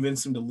to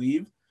convince him to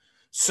leave.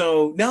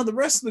 So now the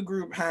rest of the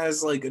group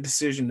has like a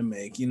decision to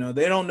make. They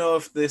don't know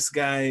if this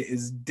guy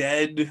is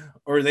dead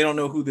or they don't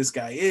know who this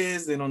guy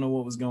is. They don't know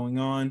what was going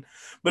on.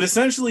 But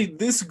essentially,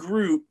 this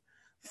group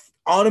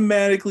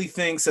automatically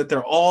thinks that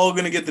they're all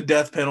going to get the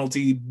death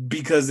penalty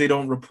because they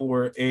don't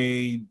report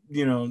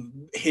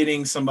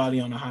hitting somebody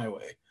on a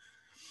highway.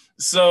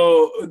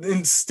 So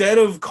instead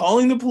of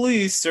calling the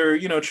police or,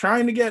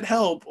 trying to get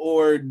help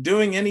or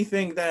doing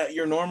anything that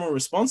your normal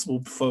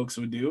responsible folks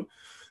would do,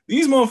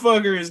 these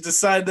motherfuckers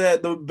decide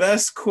that the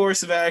best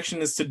course of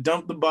action is to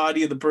dump the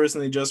body of the person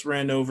they just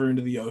ran over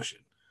into the ocean.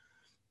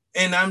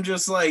 And I'm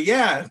just like,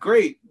 yeah,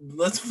 great.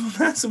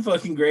 That's a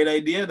fucking great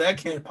idea. That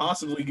can't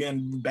possibly get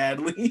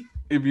badly.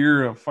 if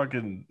you're a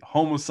fucking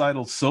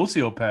homicidal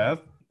sociopath.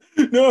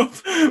 No,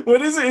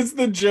 what is it? It's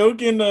the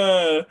joke in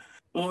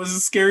what was a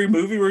scary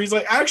movie where he's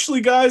like,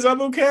 actually, guys,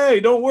 I'm okay.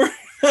 Don't worry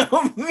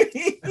about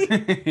me.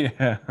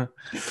 Yeah.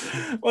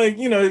 Like,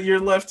 you're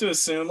left to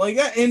assume like,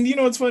 and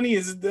what's funny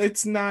is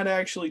it's not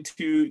actually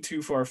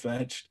too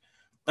far-fetched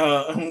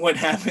what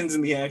happens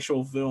in the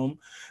actual film.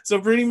 So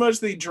pretty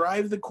much they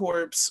drive the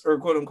corpse, or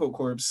quote unquote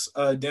corpse,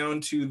 down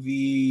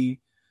to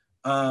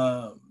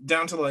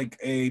like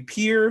a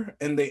pier,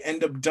 and they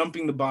end up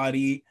dumping the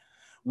body,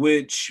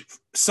 which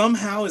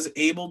somehow is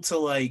able to,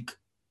 like,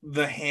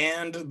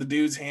 the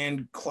dude's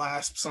hand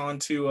clasps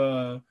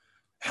onto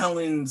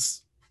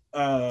Helen's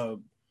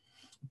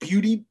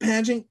beauty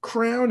pageant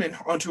crown and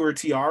onto her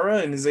tiara,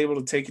 and is able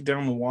to take it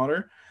down the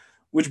water,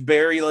 which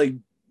Barry, like,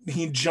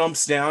 he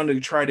jumps down to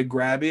try to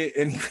grab it,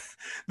 and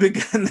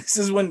this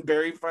is when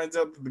Barry finds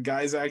out that the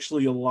guy's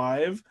actually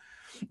alive.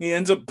 He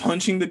ends up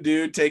punching the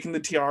dude, taking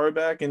the tiara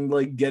back, and,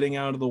 like, getting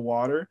out of the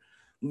water.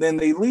 Then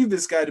they leave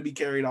this guy to be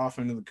carried off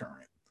into the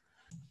current.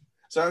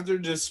 So after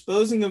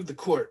disposing of the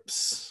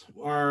corpse,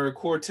 our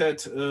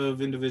quartet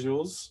of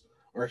individuals,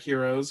 or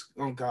heroes,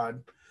 oh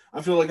God,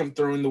 I feel like I'm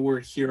throwing the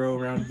word hero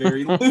around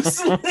very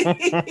loosely.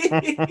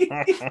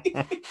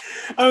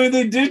 I mean,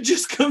 they did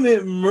just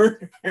commit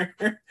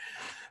murder,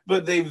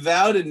 but they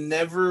vow to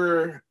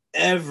never,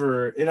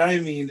 ever, and I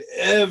mean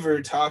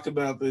ever, talk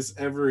about this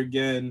ever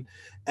again,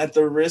 at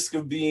the risk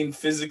of being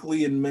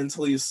physically and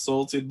mentally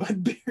assaulted by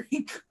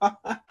Barry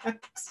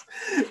Cox.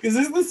 Because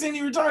this is the scene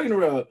you were talking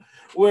about,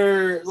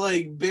 where,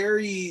 like,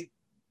 Barry,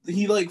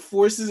 he, like,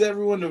 forces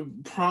everyone to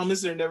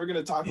promise they're never going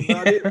to talk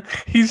about it.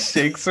 He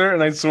shakes her,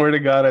 and I swear to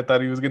God, I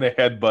thought he was going to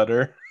headbutt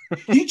her.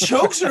 He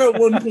chokes her at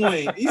one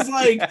point. He's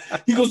like,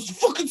 he goes,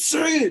 fucking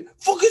say it.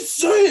 Fucking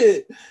say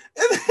it.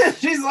 And then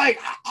she's like,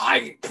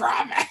 I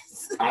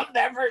promise I'll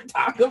never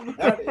talk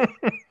about it.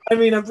 I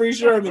mean, I'm pretty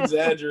sure I'm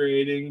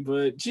exaggerating,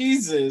 but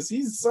Jesus,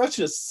 he's such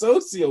a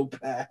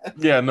sociopath.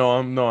 Yeah,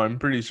 I'm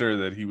pretty sure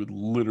that he would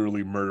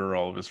literally murder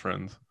all of his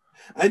friends.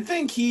 I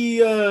think he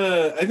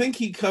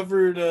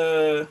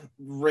covered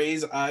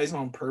Ray's eyes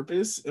on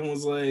purpose and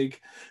was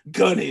like,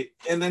 gun it.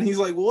 And then he's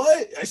like,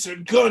 what? I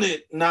said, gun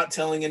it. Not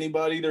telling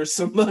anybody there's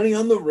somebody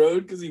on the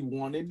road because he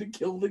wanted to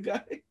kill the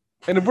guy.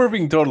 And if we're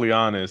being totally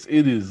honest,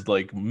 it is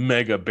like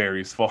mega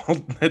Barry's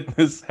fault that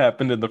this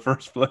happened in the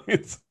first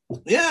place.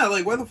 Yeah,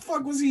 like, why the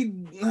fuck was he?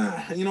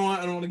 You know what?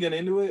 I don't want to get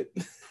into it.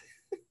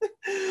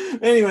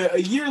 Anyway,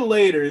 a year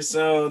later,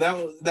 so that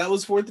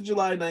was 4th of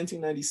July,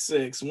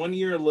 1996. 1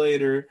 year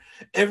later,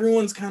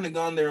 everyone's kind of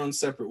gone their own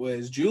separate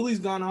ways. Julie's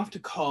gone off to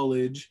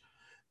college,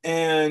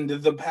 and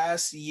the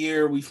past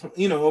year,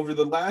 over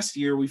the last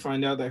year, we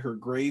find out that her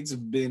grades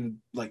have been,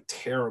 like,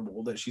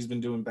 terrible, that she's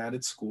been doing bad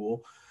at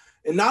school.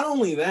 And not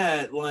only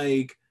that,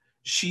 like,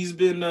 she's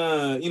been,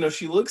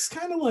 she looks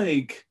kind of,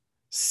 like,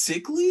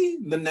 sickly.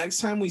 The next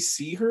time we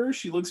see her,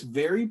 she looks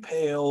very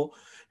pale.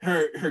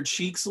 Her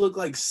cheeks look,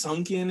 like,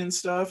 sunken and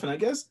stuff. And I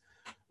guess,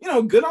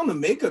 good on the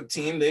makeup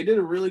team. They did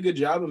a really good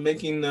job of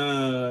making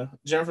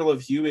Jennifer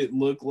Love Hewitt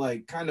look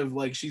like kind of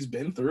like she's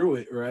been through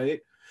it,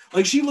 right?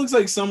 Like, she looks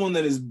like someone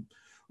that is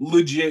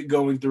legit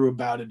going through a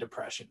bout of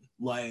depression,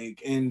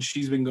 like, and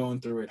she's been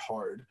going through it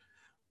hard.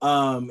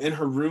 And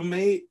her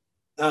roommate,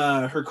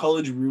 her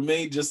college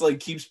roommate, just, like,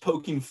 keeps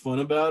poking fun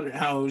about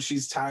how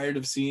she's tired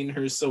of seeing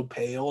her so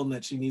pale and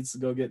that she needs to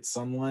go get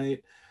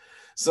sunlight.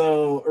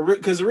 So,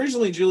 because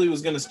originally Julie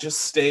was gonna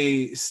just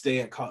stay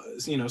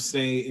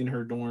in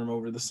her dorm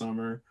over the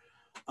summer,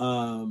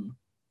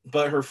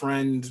 but her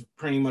friend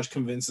pretty much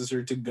convinces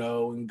her to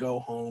go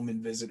home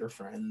and visit her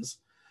friends.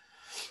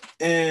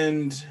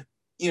 And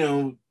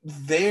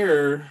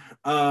there,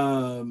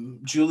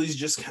 Julie's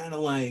just kind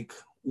of like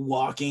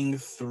walking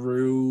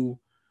through,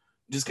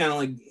 just kind of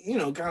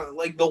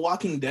like The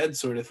Walking Dead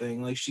sort of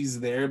thing. Like, she's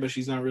there, but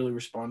she's not really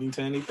responding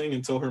to anything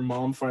until her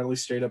mom finally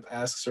straight up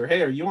asks her,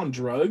 hey, are you on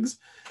drugs?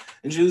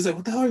 And Julie's like,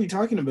 what the hell are you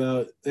talking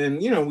about?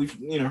 And,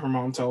 her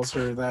mom tells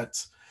her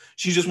that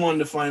she just wanted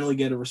to finally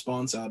get a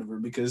response out of her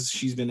because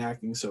she's been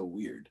acting so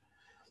weird.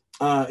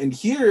 And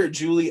here,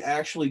 Julie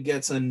actually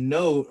gets a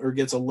note, or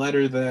gets a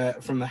letter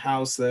from the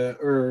house to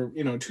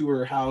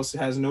her house. It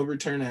has no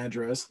return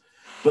address.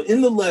 But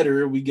in the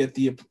letter, we get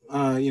the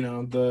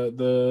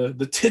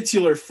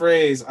titular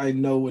phrase, I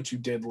know what you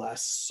did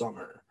last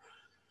summer.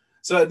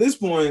 So at this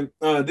point,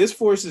 this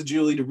forces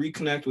Julie to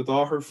reconnect with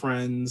all her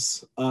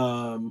friends,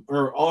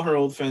 or all her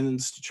old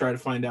friends, to try to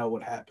find out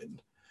what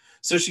happened.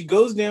 So she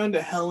goes down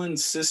to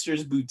Helen's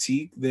sister's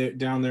boutique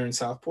down there in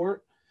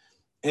Southport,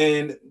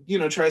 and,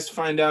 tries to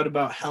find out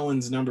about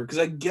Helen's number. Because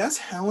I guess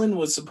Helen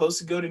was supposed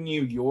to go to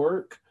New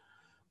York.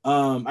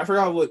 I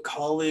forgot what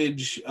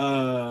college...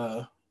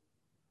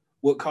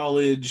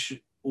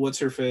 what's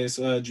her face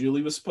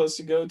Julie was supposed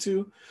to go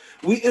to.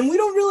 We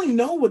don't really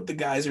know what the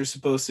guys are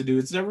supposed to do.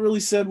 It's never really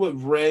said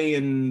what Ray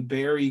and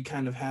Barry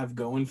kind of have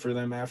going for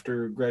them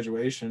after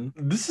graduation.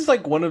 This is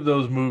like one of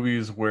those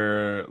movies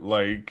where,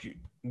 like,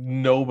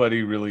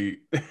 nobody really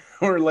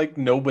or like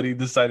nobody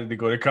decided to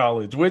go to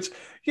college, which,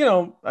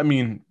 I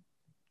mean,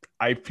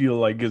 I feel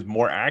like is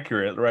more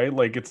accurate, right?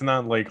 Like it's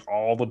not like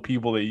all the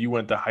people that you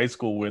went to high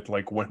school with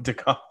like went to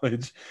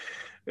college,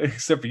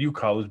 except for you,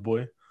 college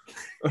boy.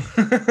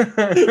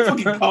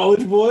 Fucking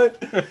college boy.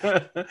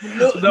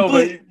 No, No,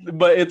 but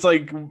but it's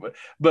like,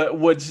 but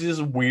what's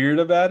just weird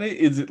about it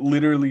is it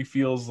literally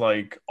feels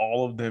like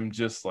all of them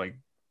just like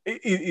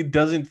it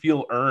doesn't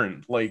feel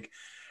earned. Like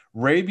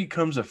Ray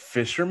becomes a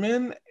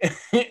fisherman,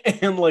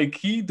 and like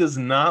he does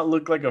not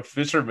look like a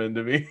fisherman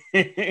to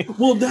me.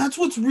 well, that's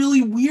what's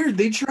really weird.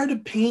 They try to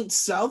paint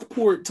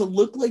Southport to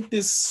look like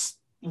this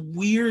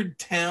weird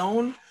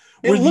town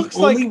It where the looks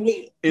only like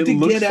way it to get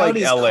looks out like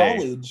is LA,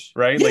 college.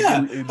 right? Like Yeah,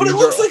 but these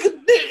are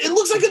it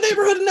looks like a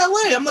neighborhood in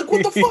LA. I'm like,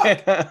 what the fuck?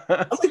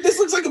 yeah. I'm like, this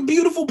looks like a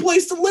beautiful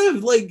place to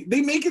live. Like,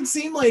 they make it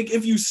seem like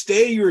if you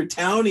stay, you're a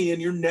townie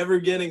and you're never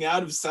getting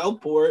out of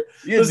Southport.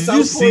 Yeah, The did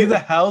you see Southport, the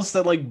house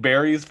that like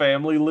Barry's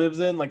family lives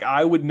in? Like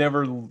I would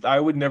never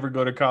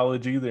go to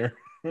college either.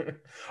 Or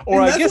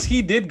and I that's guess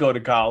he did go to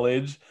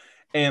college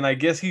and I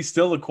guess he's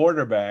still a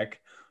quarterback,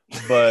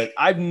 but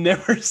I've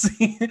never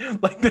seen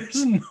like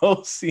there's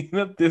no scene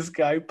of this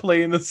guy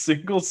playing a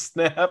single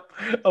snap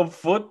of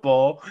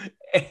football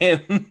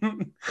and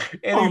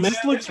oh he man, just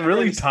I've looks never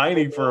really really seen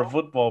tiny for a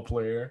football. football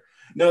player.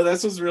 No,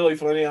 that's what's really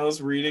funny. I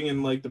was reading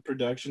in like the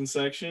production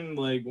section,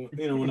 like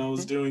when I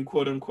was doing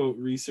quote unquote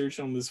research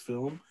on this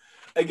film.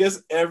 I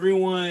guess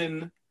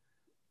everyone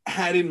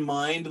had in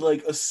mind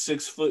like a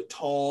 6 foot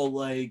tall,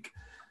 like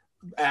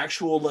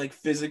actual, like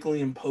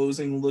physically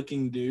imposing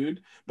looking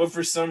dude, but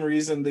for some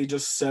reason they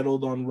just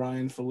settled on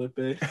Ryan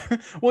Felipe.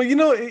 Well,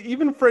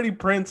 even Freddie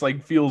Prince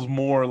like feels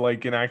more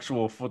like an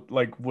actual foot,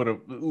 like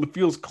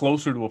feels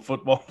closer to a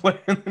football player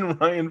than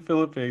Ryan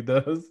Philippe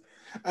does.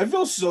 I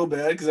feel so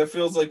bad because I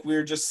feels like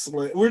we're just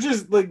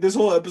like this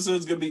whole episode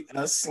is gonna be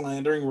us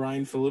slandering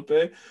Ryan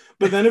Felipe.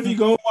 But then if you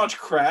go and watch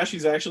Crash,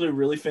 he's actually a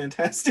really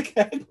fantastic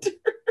actor.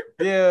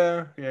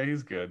 Yeah, yeah,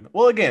 he's good.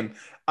 Well, again,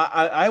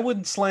 I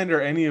wouldn't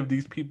slander any of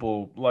these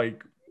people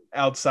like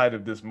outside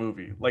of this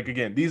movie. Like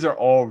again, these are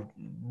all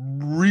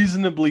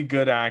reasonably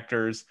good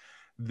actors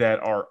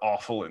that are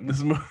awful in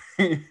this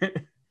movie.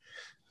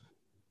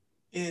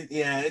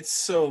 Yeah, it's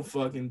so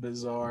fucking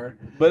bizarre.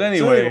 But So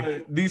anyway,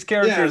 anyway, these yeah,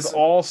 characters so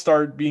all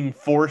start being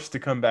forced to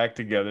come back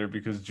together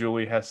because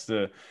Julie has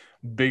to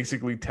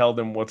basically tell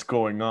them what's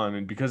going on.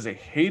 And because they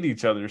hate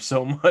each other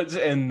so much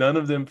and none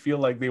of them feel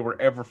like they were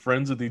ever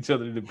friends with each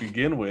other to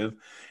begin with,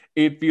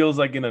 it feels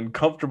like an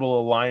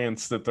uncomfortable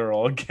alliance that they're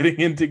all getting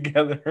in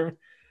together.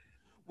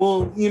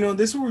 well,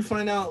 this is where we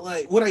find out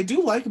like what I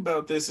do like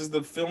about this is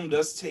the film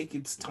does take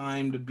its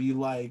time to be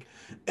like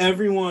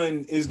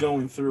everyone is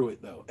going through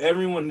it though.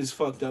 Everyone is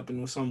fucked up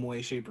in some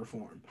way, shape, or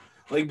form.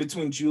 Like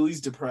between Julie's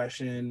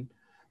depression,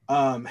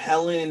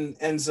 Helen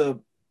ends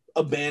up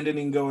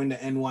abandoning going to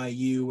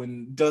NYU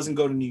and doesn't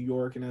go to New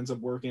York and ends up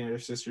working at her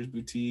sister's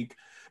boutique.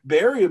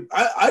 Barry,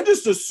 I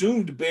just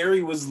assumed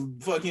Barry was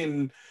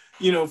fucking,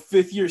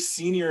 fifth year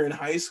senior in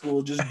high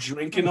school, just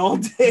drinking all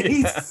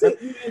day, Yeah.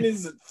 sitting in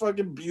his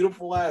fucking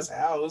beautiful ass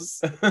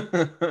house.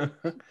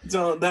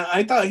 So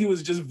I thought he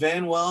was just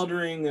Van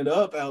Wildering it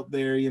up out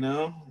there.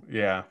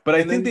 Yeah, but I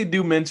And think they then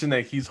do mention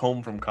that he's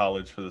home from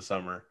college for the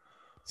summer.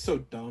 so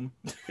dumb.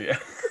 Yeah.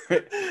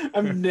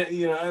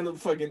 I'm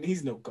fucking.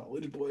 He's no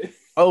college boy.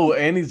 Oh,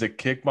 and he's a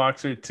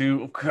kickboxer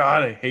too.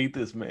 God, I hate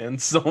this man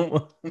so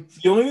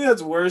much. The only thing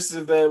that's worse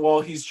is that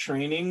while he's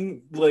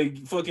training,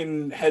 like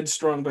fucking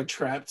Headstrong by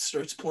Trapped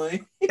starts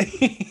playing.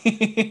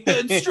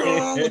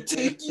 Headstrong will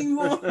take you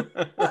on.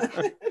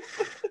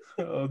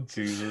 Oh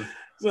Jesus.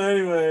 So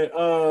anyway,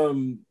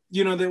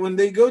 that when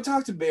they go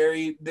talk to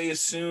Barry, they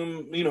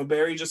assume,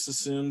 Barry just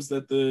assumes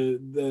that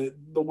the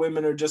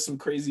women are just some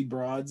crazy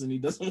broads, and he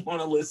doesn't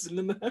want to listen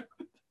to them.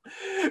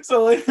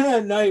 So like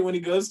that night when he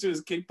goes to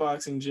his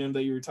kickboxing gym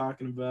that you were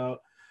talking about,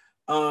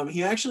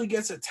 he actually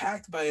gets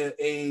attacked by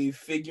a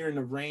figure in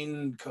a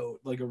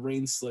raincoat, like a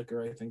rain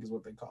slicker, I think is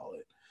what they call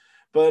it.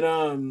 But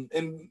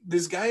and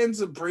this guy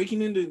ends up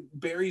breaking into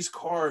Barry's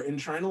car and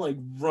trying to like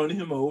run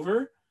him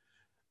over,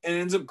 and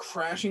ends up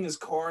crashing his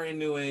car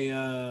into it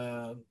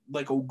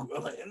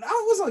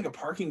wasn't like a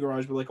parking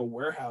garage, but like a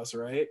warehouse,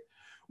 right?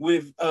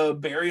 With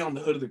Barry on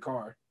the hood of the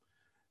car.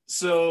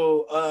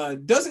 So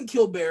doesn't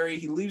kill Barry.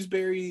 He leaves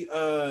Barry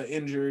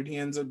injured. He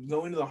ends up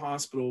going to the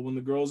hospital. When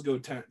the girls go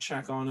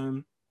check on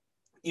him,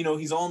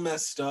 he's all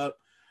messed up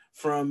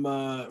from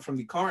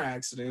the car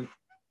accident.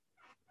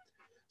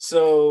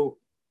 So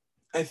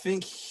I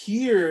think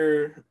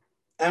here,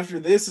 after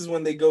this, is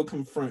when they go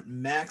confront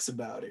Max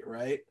about it,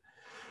 right?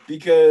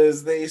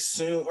 Because they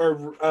assume,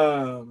 or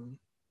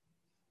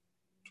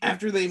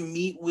after they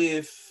meet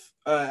with,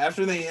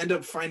 after they end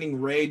up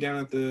finding Ray down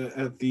at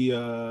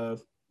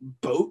the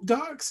boat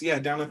docks,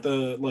 down at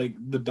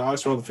the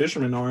docks where all the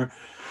fishermen are.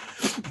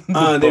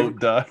 The boat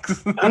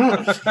docks.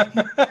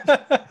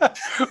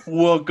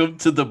 Welcome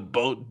to the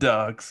boat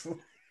docks.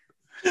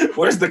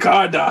 Where's the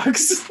car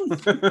docks?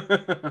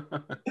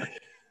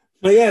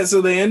 But yeah,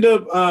 so they end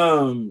up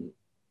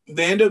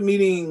they end up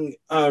meeting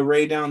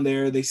Ray down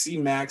there. They see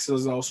Max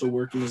is also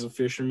working as a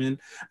fisherman.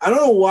 I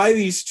don't know why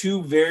these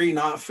two very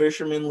not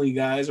fishermanly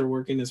guys are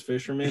working as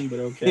fishermen, but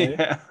okay.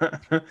 Yeah.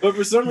 But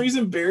for some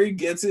reason, Barry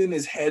gets it in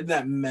his head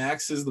that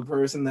Max is the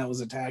person that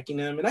was attacking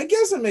him. And I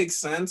guess it makes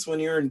sense when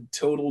you're in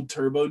total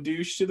turbo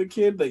douche to the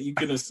kid that you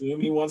can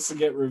assume he wants to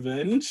get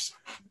revenge.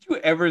 Did you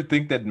ever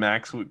think that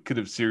Max could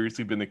have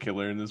seriously been the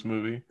killer in this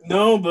movie?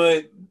 No,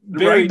 but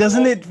Barry, Barry, right?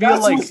 Doesn't it feel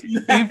that's like what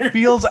it matters.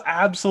 feels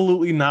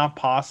absolutely not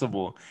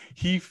possible?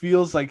 He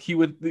feels like he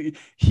would.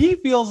 He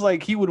feels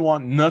like he would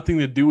want nothing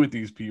to do with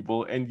these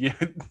people, and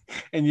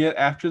yet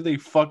after they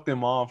fucked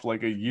him off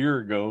like a year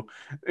ago,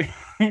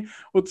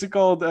 what's it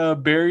called?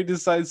 Barry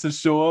decides to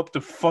show up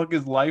to fuck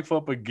his life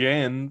up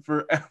again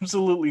for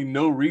absolutely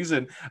no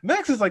reason.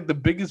 Max is like the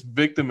biggest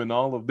victim in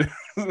all of this.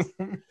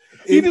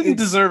 He didn't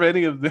deserve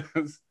any of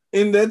this.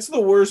 And that's the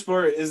worst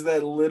part, is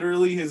that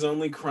literally his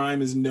only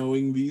crime is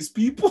knowing these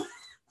people.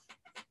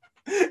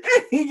 And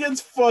he gets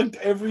fucked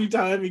every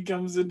time he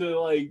comes into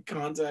like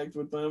contact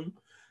with them.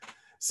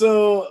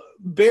 So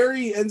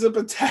Barry ends up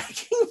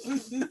attacking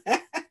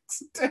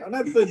Max down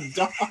at the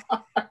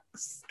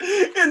docks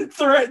and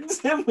threatens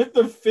him with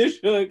the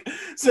fish hook,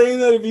 saying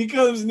that if he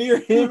comes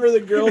near him or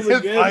the girls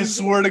again, I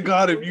swear to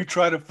God, if you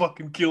try to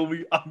fucking kill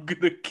me, I'm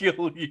gonna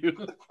kill you.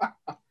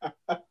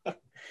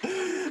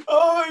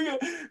 Oh my god!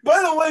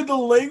 By the way, the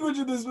language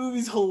of this movie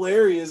is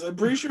hilarious. I'm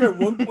pretty sure at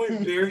one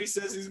point Barry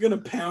says he's gonna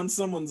pound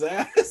someone's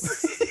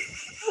ass.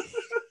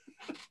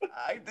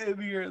 I did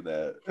hear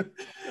that.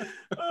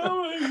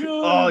 Oh my god!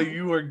 Oh,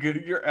 you are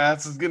good. Your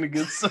ass is gonna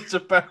get such a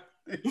pound.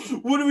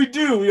 What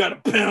do? We gotta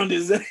pound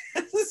his ass.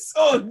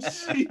 Oh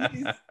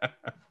jeez.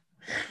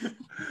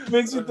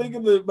 Makes me think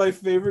of my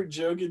favorite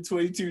joke in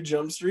 22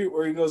 Jump Street,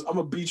 where he goes, "I'm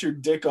gonna beat your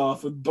dick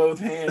off with both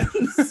hands."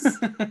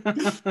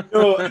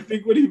 No, I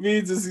think what he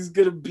means is he's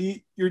gonna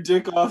beat your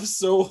dick off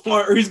so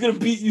hard, or he's gonna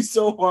beat you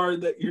so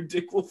hard that your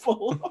dick will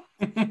fall off.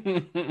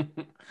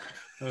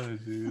 Oh,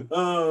 dude.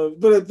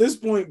 But at this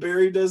point,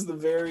 Barry does the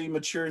very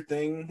mature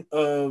thing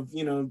of,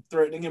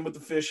 threatening him with the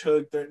fish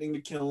hook, threatening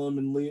to kill him,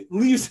 and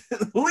leaves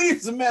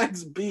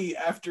Max be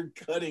after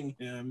cutting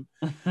him.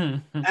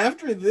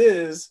 After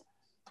this,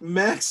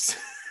 Max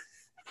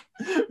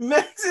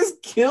is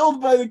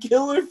killed by the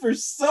killer for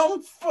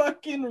some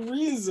fucking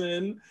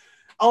reason.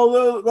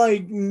 Although,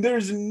 like,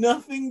 there's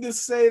nothing to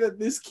say that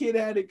this kid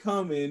had it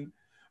coming.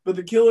 But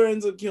the killer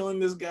ends up killing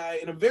this guy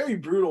in a very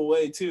brutal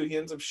way too. He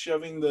ends up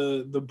shoving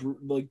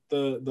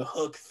the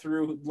hook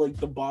through like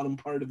the bottom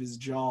part of his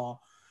jaw,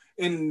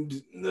 and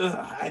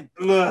I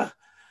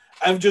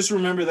just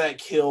remember that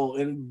kill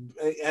and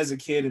as a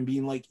kid and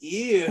being like,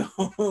 "Ew,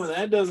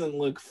 that doesn't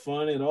look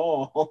fun at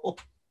all."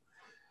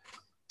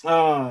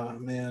 Oh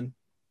man.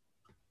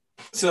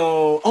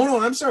 So, oh no,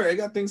 I'm sorry. I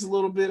got things a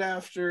little bit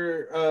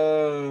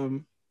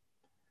after.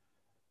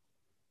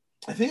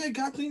 I think I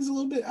got things a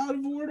little bit out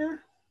of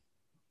order.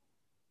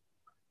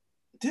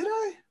 Did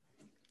I?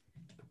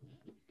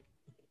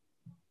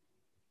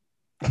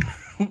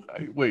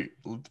 Wait,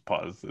 let's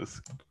pause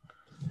this.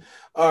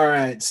 All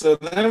right. So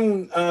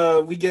then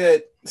we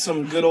get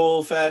some good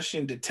old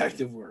fashioned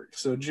detective work.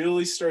 So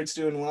Julie starts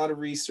doing a lot of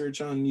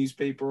research on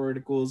newspaper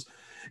articles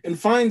and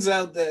finds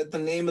out that the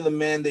name of the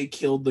man they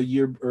killed the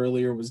year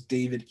earlier was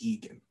David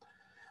Egan.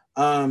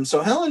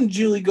 So Helen and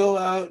Julie go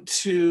out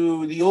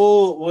to the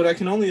old, what I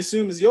can only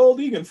assume is the old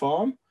Egan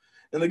farm,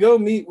 and they go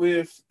meet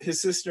with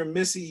his sister,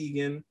 Missy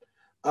Egan,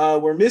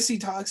 where Missy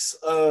talks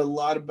a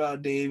lot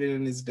about David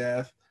and his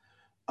death,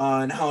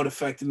 and how it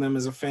affected them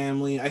as a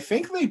family. I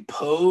think they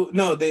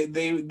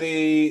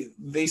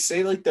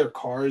say like their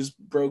car's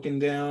broken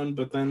down,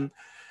 but then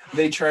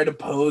they try to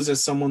pose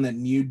as someone that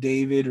knew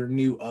David or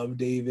knew of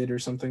David or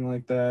something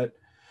like that.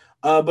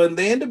 But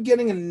they end up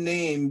getting a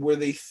name where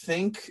they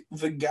think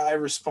the guy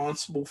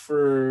responsible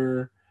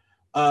for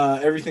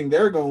everything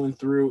they're going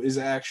through is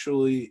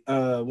actually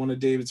one of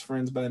David's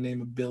friends by the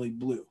name of Billy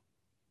Blue,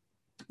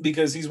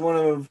 because he's one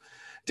of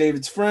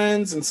David's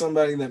friends and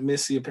somebody that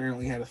Missy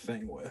apparently had a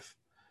thing with.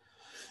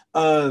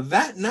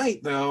 That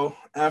night, though,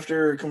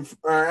 after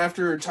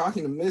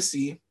talking to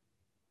Missy,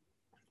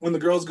 when the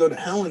girls go to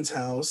Helen's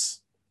house,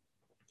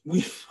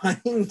 we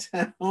find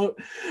out,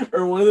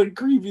 or one of the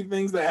creepy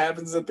things that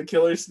happens, is that the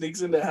killer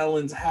sneaks into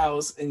Helen's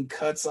house and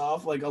cuts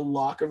off like a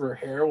lock of her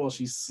hair while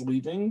she's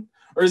sleeping.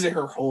 Or is it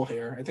her whole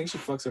hair? I think she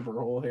fucks up her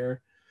whole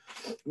hair.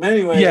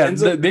 Anyway, yeah,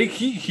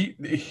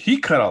 he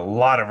cut a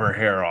lot of her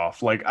hair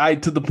off. Like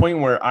to the point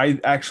where I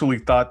actually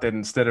thought that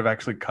instead of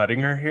actually cutting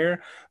her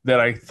hair,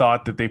 that I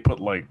thought that they put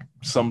like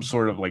some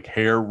sort of like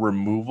hair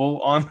removal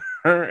on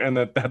her, and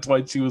that's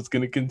why she was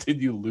going to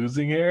continue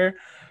losing hair.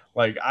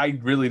 Like I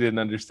really didn't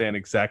understand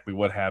exactly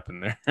what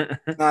happened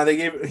there. Nah,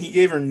 he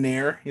gave her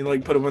nair. He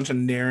like put a bunch of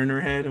nair in her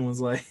head and was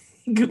like,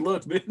 "Good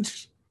luck,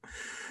 bitch."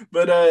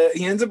 But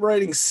he ends up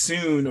writing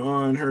 "soon"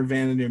 on her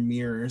vanity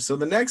mirror. So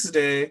the next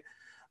day,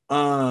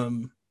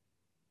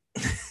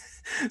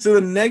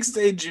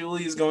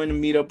 Julie is going to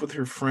meet up with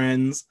her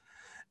friends,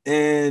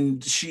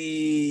 and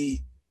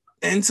she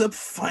ends up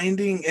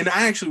finding, and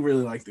I actually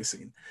really like this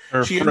scene.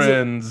 Her She ends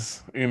up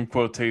friends in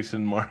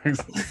quotation marks.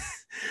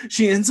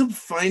 she ends up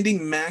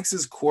finding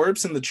Max's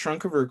corpse in the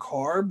trunk of her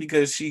car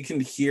because she can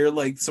hear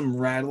like some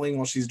rattling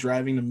while she's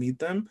driving to meet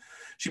them.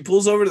 She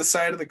pulls over to the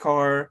side of the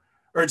car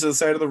or to the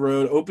side of the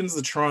road, opens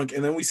the trunk,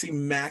 and then we see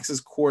Max's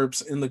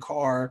corpse in the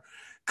car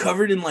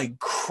covered in like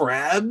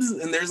crabs,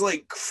 and there's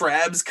like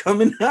crabs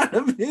coming out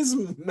of his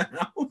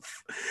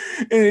mouth.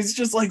 And it's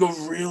just like a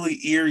really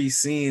eerie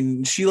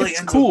scene. She like It's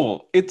ends up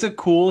cool. It's a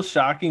cool,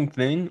 shocking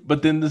thing,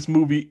 but then this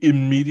movie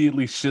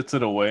immediately shits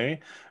it away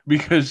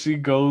because she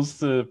goes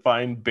to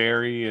find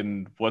Barry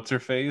and what's her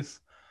face,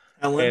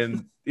 Helen.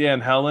 and yeah,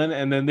 and Helen,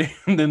 and then they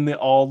and then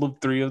all the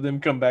three of them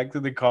come back to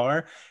the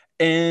car,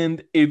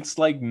 and it's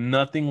like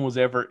nothing was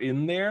ever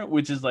in there,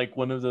 which is like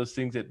one of those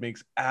things that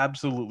makes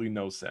absolutely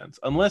no sense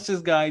unless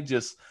this guy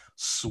just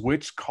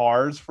switched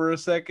cars for a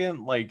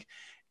second. Like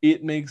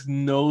it makes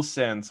no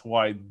sense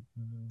why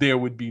there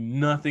would be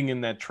nothing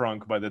in that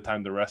trunk by the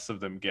time the rest of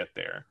them get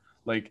there.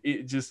 Like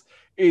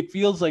it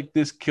feels like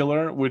this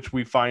killer, which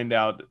we find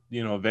out,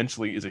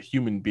 eventually is a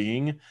human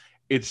being.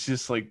 It's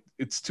just like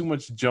it's too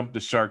much jump the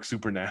shark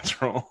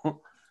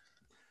supernatural.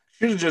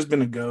 Should have just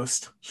been a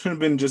ghost. Should have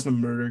been just a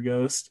murder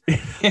ghost.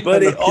 Yeah,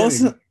 But no it kidding.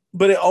 also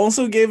but it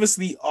also gave us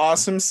the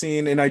awesome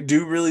scene, and I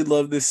do really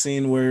love this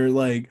scene where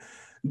like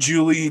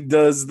Julie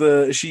does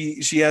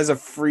she has a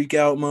freak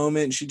out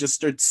moment. She just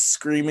starts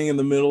screaming in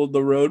the middle of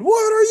the road.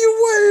 What are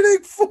you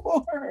waiting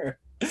for?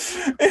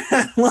 And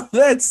I love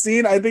that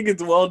scene. I think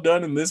it's well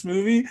done in this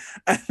movie.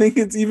 I think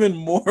it's even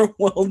more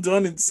well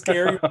done in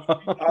Scary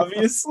Movie,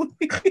 obviously.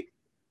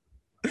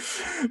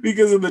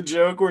 Because of the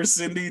joke where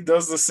Cindy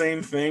does the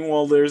same thing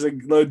while there's a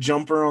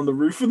jumper on the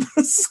roof of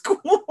the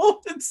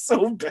school. It's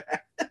so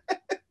bad.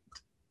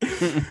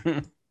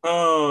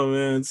 Oh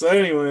man. So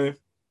anyway,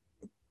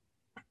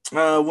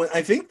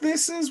 I think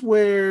this is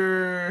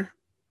where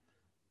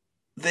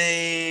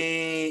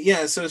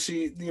so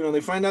she,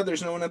 they find out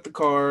there's no one at the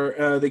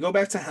car. They go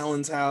back to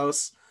Helen's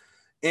house,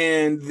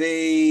 and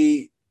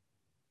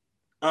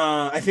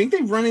I think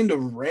they run into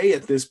Ray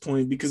at this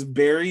point because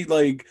Barry,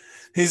 like,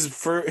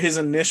 his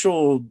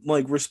initial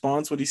like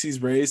response when he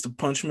sees Ray is to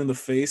punch him in the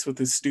face with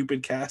his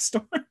stupid cast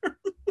arm.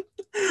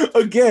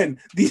 Again,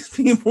 these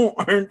people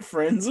aren't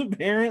friends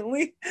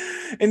apparently,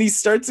 and he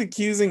starts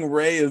accusing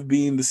Ray of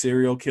being the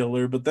serial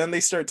killer. But then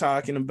they start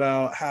talking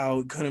about how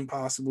it couldn't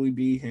possibly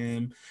be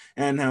him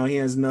and how he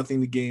has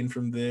nothing to gain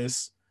from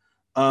this.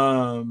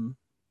 Um,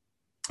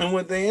 and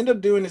what they end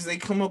up doing is they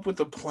come up with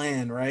a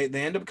plan, right?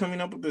 They end up coming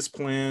up with this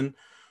plan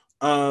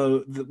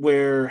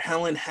where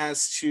Helen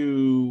has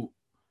to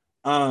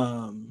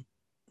um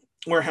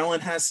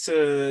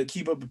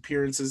keep up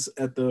appearances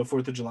at the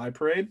 4th of July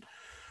parade.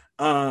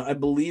 I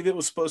believe it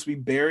was supposed to be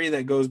Barry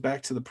that goes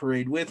back to the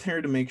parade with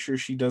her to make sure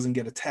she doesn't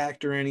get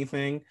attacked or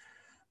anything.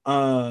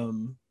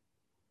 um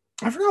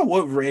I forgot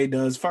what Ray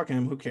does. Fuck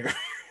him, who cares?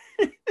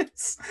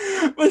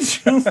 But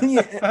Julie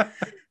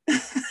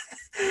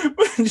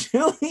but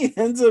Julie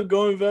ends up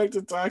going back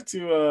to talk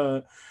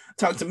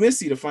to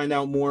Misty to find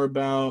out more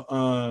about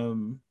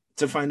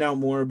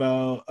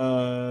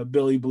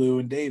Billy Blue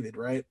and David,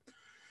 right?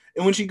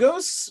 And when she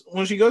goes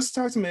to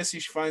talk to Misty,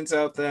 she finds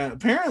out that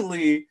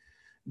apparently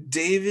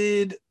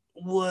David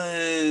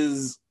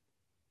was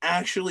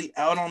actually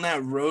out on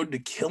that road to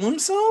kill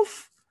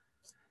himself,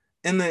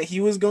 and that he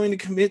was going to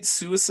commit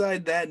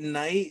suicide that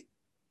night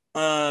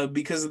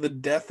because of the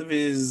death of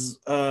his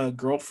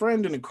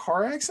girlfriend in a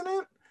car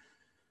accident.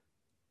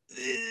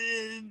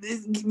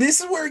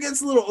 This is where it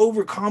gets a little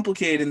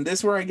overcomplicated, and this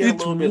is where I get a It's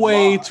little bit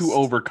way too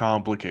lost.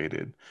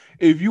 overcomplicated.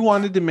 If you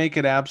wanted to make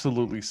it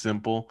absolutely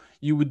simple,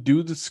 you would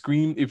do the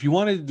Scream. If you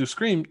wanted to do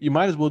Scream, you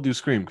might as well do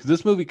Scream because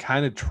this movie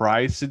kind of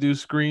tries to do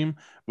Scream,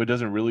 but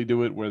doesn't really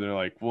do it. Where they're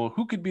like, well,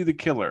 who could be the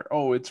killer?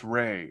 Oh, it's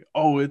Ray.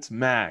 Oh, it's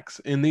Max.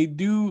 And they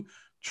do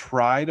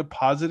try to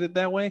posit it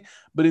that way,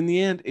 but in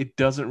the end, it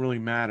doesn't really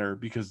matter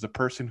because the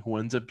person who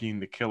ends up being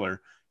the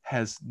killer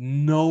has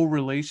no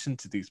relation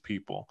to these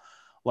people.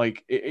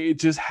 Like it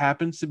just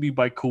happens to be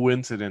by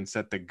coincidence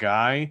that the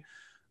guy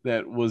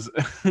that was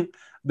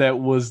that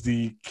was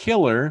the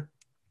killer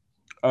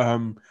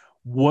um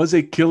was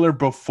a killer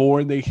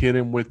before they hit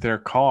him with their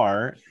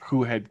car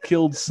who had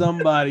killed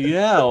somebody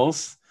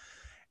else,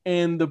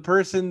 and the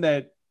person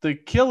that the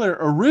killer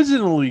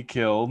originally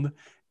killed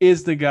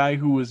is the guy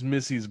who was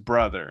Missy's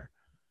brother.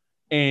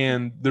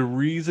 And the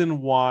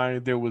reason why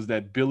there was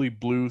that Billy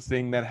Blue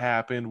thing that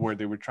happened where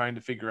they were trying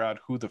to figure out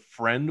who the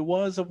friend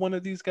was of one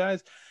of these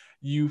guys,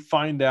 you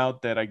find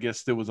out that I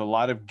guess there was a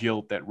lot of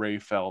guilt that Ray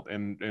felt,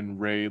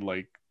 and Ray,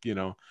 like,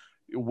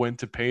 went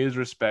to pay his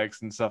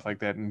respects and stuff like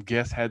that, and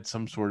guess had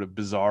some sort of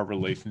bizarre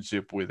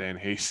relationship with Anne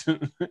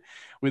Heche,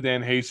 with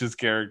Anne Heche's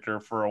character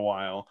for a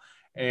while.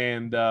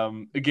 And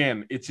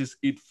again,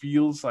 it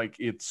feels like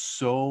it's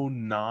so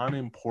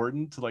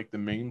non-important to like the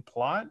main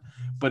plot,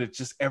 but it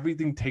just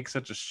everything takes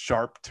such a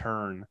sharp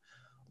turn.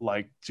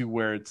 like to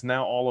where it's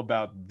now all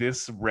about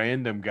this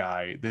random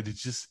guy that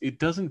it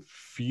doesn't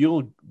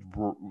feel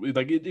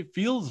like it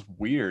feels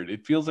weird.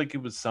 It feels like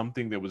it was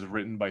something that was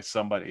written by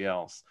somebody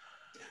else.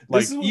 This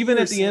Like is what you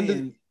were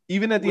saying.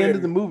 even at the end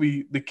of the Where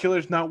movie, the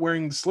killer's not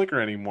wearing the slicker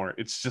anymore.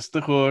 It's just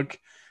the hook,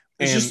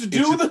 it's just and a it's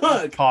dude just with a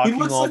hook. He talking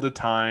looks all like the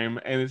time,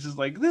 and it's just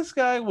like this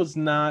guy was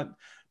not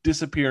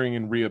disappearing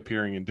and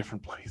reappearing in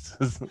different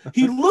places.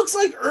 he looks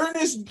like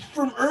Ernest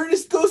from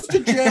Ernest Goes to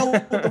Jail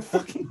with the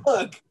fucking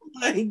hook.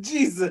 Like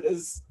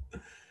Jesus.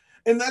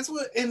 And that's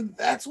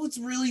what's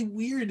really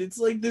weird. It's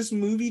like this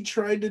movie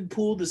tried to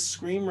pull the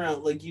Scream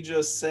route, like you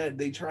just said.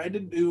 They tried to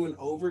do an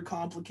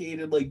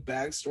overcomplicated like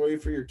backstory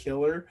for your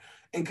killer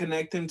and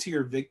connect him to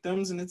your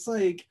victims. And it's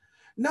like,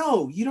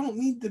 no, you don't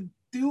need to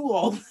do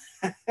all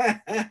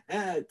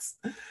that.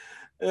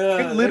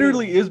 It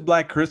literally Anyway. is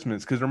Black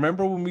Christmas, because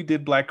remember when we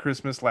did Black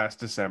Christmas last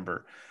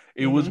December?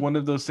 It was Mm-hmm. one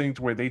of those things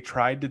where they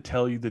tried to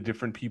tell you the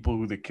different people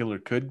who the killer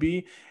could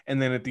be,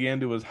 and then at the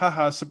end it was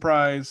haha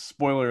surprise,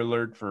 spoiler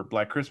alert for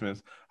Black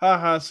Christmas.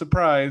 Haha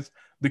surprise,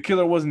 the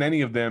killer wasn't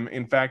any of them.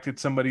 In fact,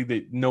 it's somebody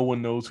that no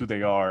one knows who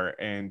they are,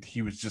 and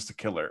he was just a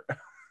killer.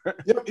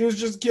 Yep, it was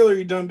just a killer,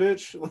 you dumb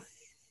bitch.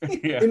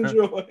 Yeah.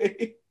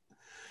 Enjoy.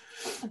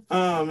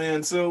 Oh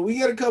man, so we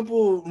got a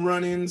couple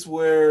run-ins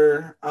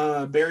where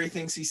Barry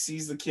thinks he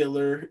sees the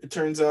killer. It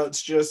turns out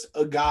it's just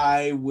a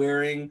guy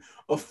wearing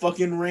a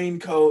fucking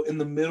raincoat in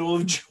the middle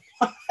of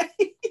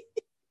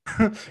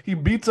July. He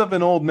beats up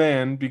an old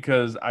man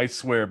because I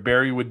swear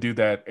Barry would do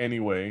that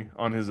anyway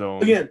on his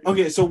own. Again,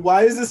 okay, so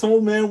why is this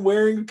old man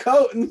wearing a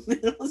coat in the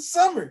middle of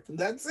summer?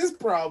 That's his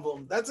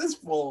problem. That's his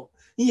fault.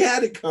 He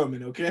had it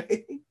coming,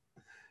 okay?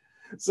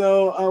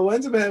 So what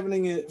ends up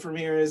happening from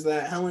here is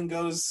that Helen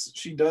goes,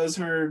 she does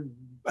her,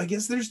 I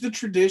guess there's the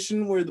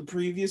tradition where the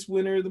previous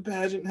winner of the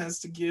pageant has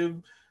to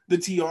give the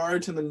tiara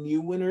to the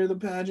new winner of the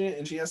pageant,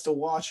 and she has to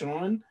watch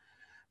on.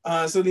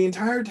 So the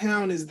entire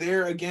town is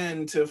there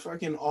again to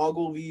fucking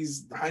ogle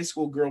these high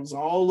school girls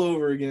all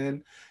over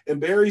again. And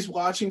Barry's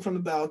watching from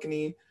the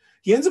balcony.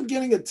 He ends up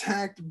getting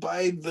attacked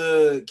by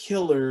the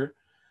killer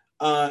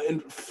in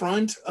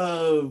front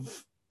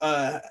of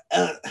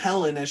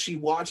Helen as she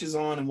watches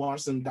on and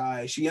watches them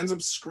die. She ends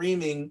up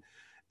screaming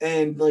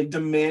and like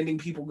demanding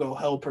people go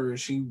help her.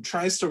 She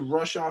tries to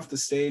rush off the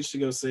stage to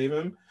go save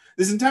him.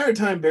 This entire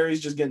time,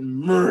 Barry's just getting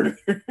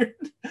murdered.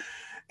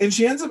 And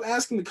she ends up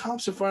asking the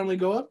cops to finally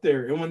go up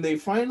there. And when they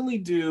finally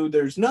do,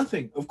 there's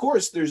nothing. Of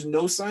course, there's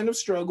no sign of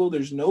struggle.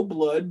 There's no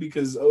blood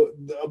because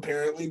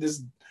apparently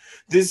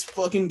this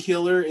fucking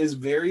killer is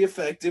very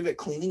effective at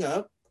cleaning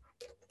up.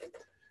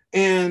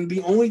 And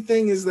the only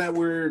thing is that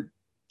we're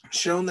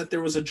shown that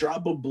there was a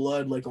drop of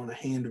blood like on a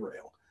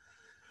handrail.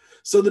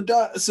 So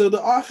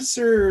the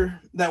officer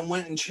that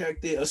went and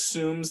checked it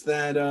assumes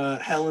that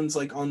Helen's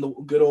like on the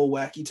good old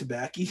wacky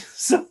tobacco.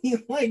 So he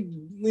like,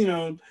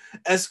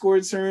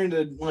 escorts her and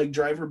to like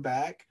drive her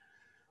back.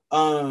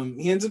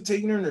 He ends up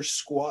taking her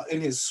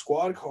in his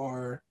squad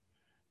car,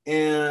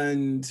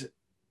 and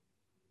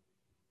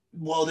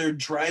while they're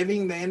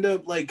driving, they end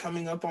up like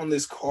coming up on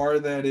this car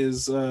that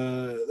is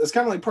that's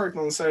kind of like parked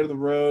on the side of the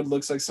road,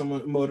 looks like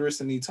someone motorist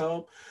that needs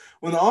help.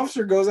 When the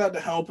officer goes out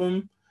to help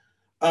him,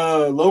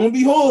 lo and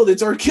behold,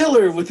 it's our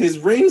killer with his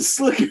rain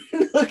slicker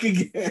hook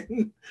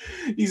again.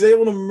 He's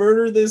able to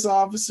murder this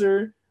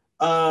officer.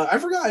 I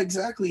forgot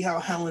exactly how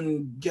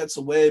Helen gets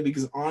away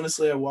because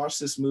honestly, I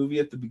watched this movie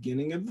at the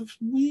beginning of the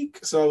week,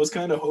 so I was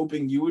kind of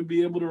hoping you would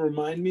be able to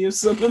remind me of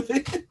some of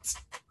it.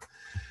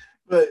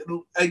 But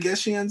I guess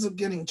she ends up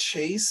getting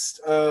chased.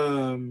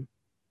 Ends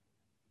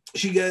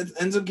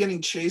up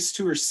getting chased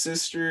to her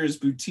sister's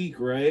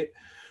boutique, right?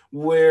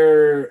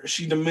 Where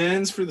she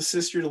demands for the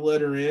sister to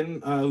let her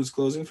in, who's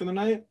closing for the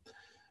night.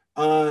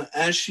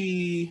 As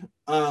she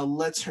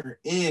lets her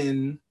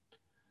in,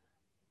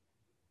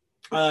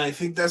 I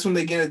think that's when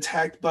they get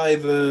attacked by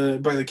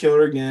the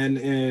killer again.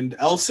 And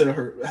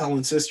Elsa,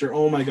 Helen's sister.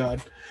 Oh my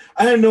god,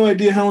 I had no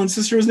idea Helen's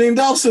sister was named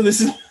Elsa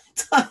this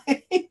time.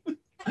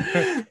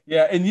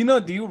 Yeah, and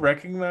do you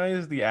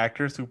recognize the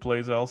actress who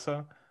plays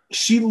Elsa?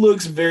 She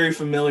looks very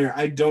familiar.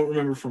 I don't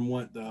remember from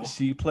what though.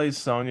 She plays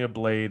Sonya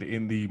Blade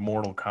in the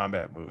Mortal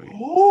Kombat movie.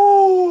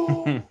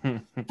 Oh,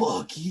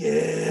 fuck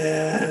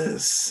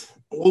yes.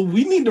 Well,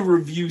 we need to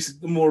review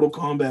Mortal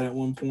Kombat at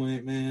one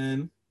point,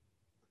 man.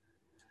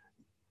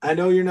 I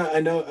know you're not. I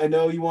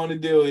know you want to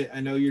do it.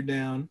 I know you're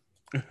down.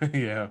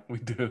 Yeah, we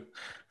do.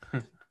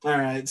 All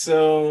right,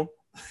 so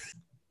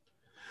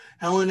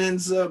Helen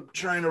ends up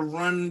trying to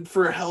run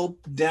for help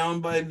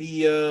down by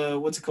the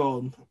what's it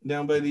called?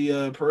 Down by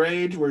the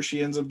parade, where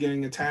she ends up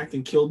getting attacked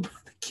and killed by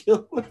the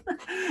killer.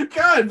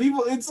 God,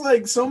 people, it's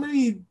like so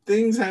many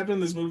things happen in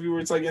this movie where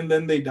it's like, and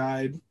then they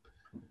died.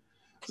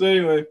 So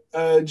anyway,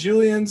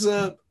 Julie ends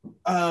up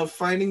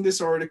finding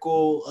this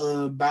article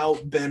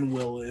about Ben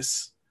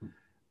Willis.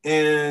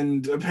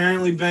 And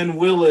apparently Ben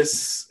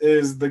Willis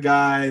is the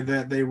guy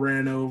that they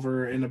ran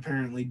over and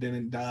apparently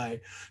didn't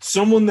die.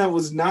 Someone that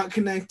was not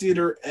connected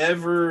or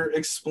ever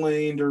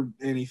explained or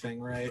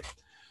anything, right?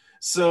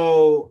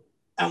 So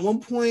at one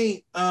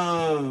point,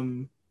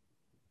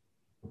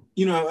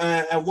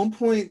 At one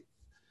point,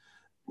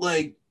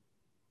 like,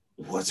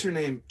 what's her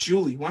name?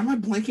 Julie. Why am I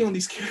blanking on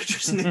these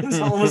characters' names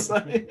all of a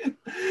sudden?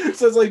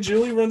 So it's like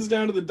Julie runs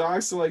down to the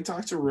docks to like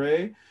talk to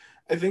Ray.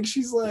 I think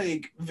she's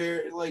like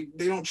very like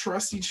they don't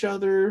trust each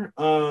other.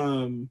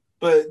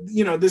 But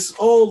this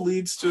all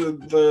leads to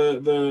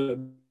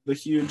the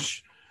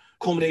huge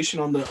culmination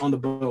on the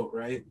boat,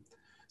 right?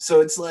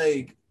 So it's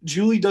like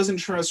Julie doesn't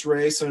trust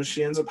Ray, so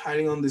she ends up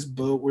hiding on this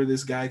boat where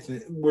this guy,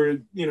 where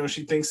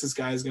she thinks this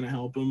guy is gonna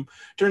help him.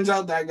 Turns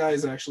out that guy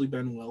is actually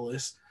Ben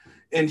Willis,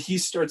 and he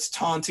starts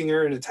taunting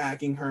her and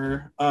attacking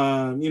her.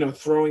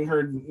 Throwing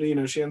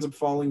her. She ends up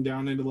falling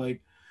down into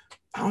like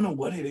I don't know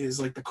what it is,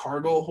 like the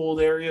cargo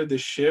hold area of the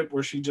ship,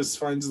 where she just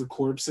finds the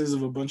corpses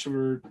of a bunch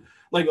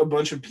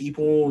of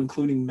people,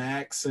 including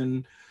Max,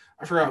 and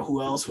I forgot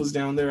who else was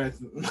down there.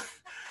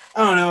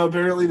 I don't know.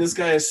 Apparently, this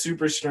guy has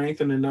super strength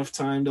and enough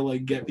time to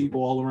like get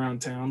people all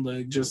around town,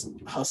 like just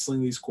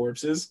hustling these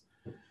corpses.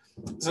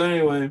 So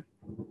anyway,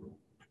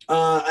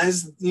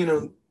 as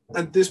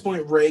at this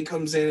point, Ray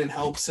comes in and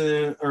helps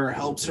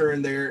her,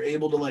 and they're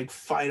able to like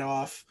fight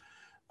off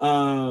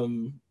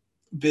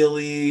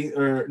Billy,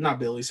 or not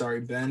Billy,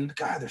 sorry, Ben.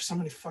 God, there's so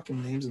many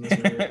fucking names in this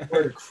movie.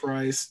 Lord of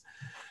Christ.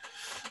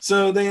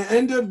 So they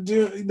end up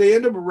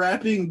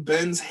wrapping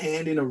Ben's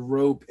hand in a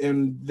rope,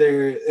 and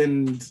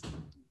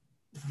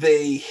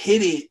they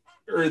hit it,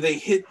 or they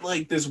hit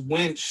like this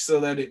winch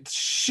so that it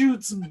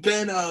shoots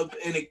Ben up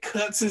and it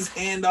cuts his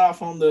hand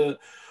off on the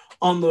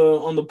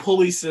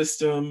pulley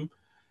system.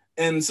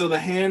 And so the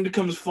hand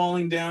comes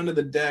falling down to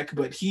the deck,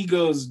 but he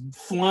goes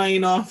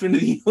flying off into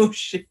the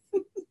ocean.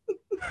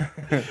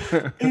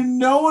 And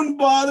no one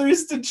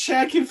bothers to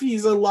check if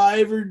he's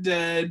alive or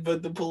dead,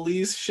 but the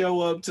police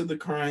show up to the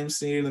crime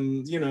scene,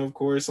 and of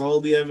course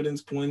all the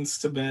evidence points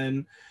to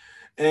Ben.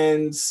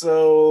 And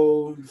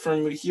so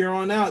from here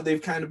on out, they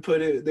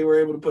were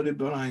able to put it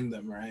behind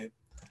them, right?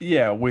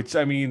 Yeah, which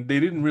I mean, they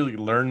didn't really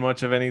learn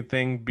much of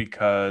anything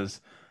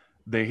because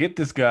they hit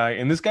this guy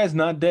and this guy's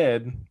not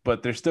dead,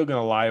 but they're still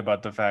gonna lie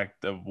about the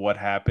fact of what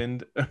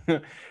happened,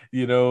 that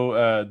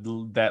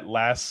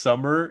last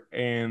summer.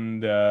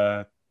 And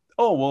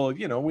oh well,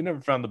 we never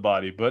found the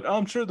body, but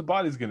I'm sure the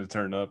body's gonna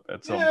turn up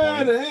at some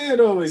point. It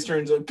always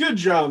turns up. Good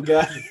job,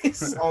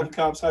 guys. All the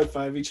cops high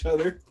five each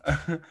other.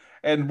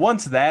 And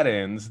once that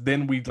ends,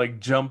 then we like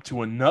jump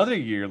to another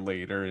year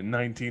later in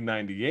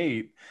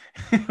 1998,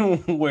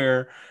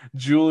 where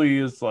Julie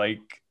is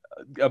like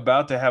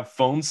about to have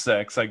phone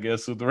sex, I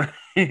guess, with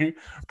Ray,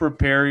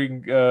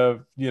 preparing. I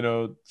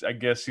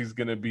guess she's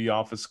gonna be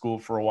off of school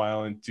for a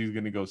while, and she's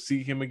gonna go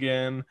see him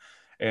again,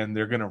 and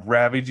they're gonna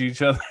ravage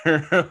each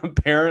other,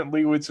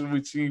 apparently, which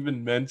she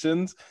even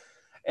mentions.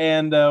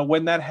 And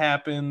when that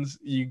happens,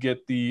 you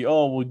get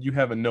oh, well, you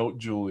have a note,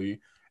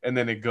 Julie. And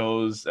then she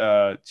goes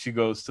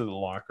to the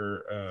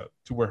locker,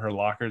 to where her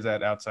locker's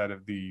at outside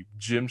of the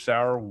gym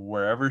shower,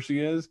 wherever she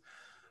is.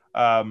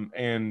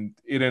 And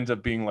it ends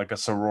up being like a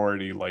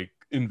sorority like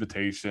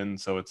invitation.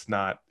 So it's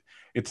not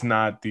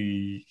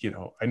the,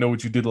 I know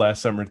what you did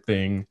last summer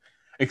thing,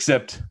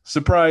 except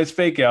surprise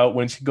fake out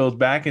when she goes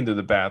back into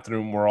the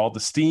bathroom where all the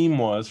steam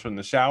was from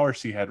the shower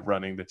she had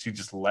running that she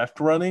just left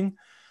running,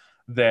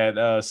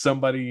 that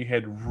somebody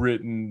had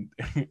written,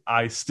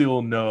 I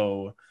still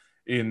know,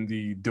 in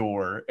the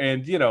door.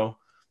 And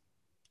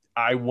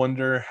I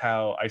wonder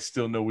how I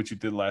still know what you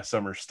did last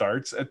summer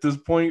starts at this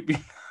point,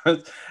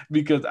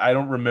 because I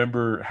don't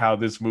remember how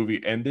this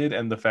movie ended,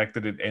 and the fact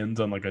that it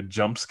ends on like a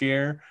jump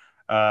scare.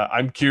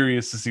 I'm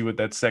curious to see what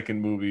that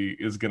second movie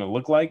is going to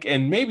look like,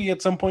 and maybe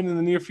at some point in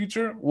the near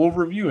future we'll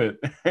review it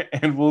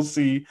and we'll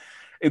see.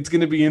 It's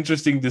going to be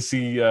interesting to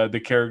see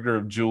the character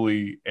of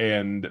Julie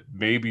and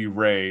maybe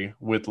Ray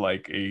with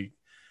like a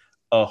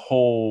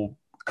whole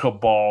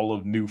cabal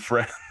of new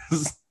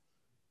friends.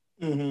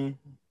 Mm-hmm.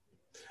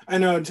 I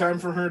know, time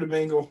for her to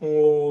make a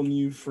whole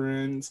new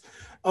friends.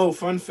 Oh,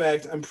 fun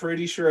fact, I'm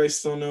pretty sure I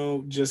still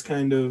know just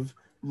kind of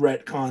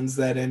retcons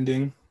that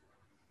ending.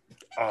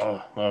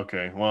 Oh,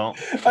 okay. Well,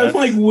 I'm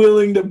like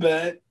willing to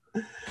bet.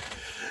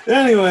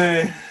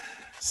 Anyway,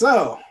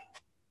 so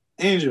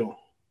Angel,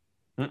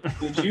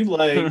 did you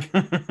like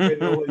I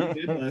Know What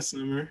You Did Last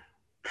Summer?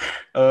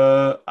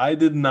 I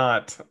did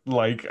not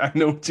like I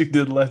Know What You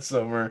Did Last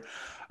Summer.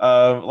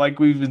 Like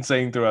we've been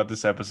saying throughout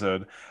this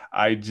episode,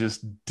 I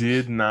just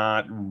did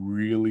not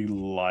really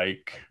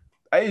like.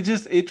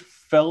 It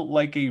felt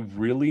like a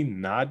really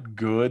not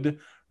good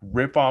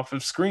rip off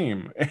of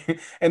Scream.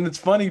 And it's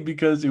funny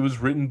because it was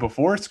written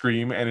before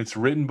Scream and it's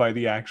written by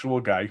the actual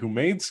guy who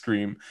made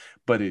Scream,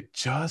 but it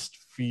just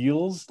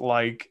feels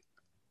like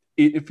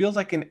it feels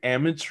like an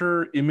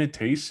amateur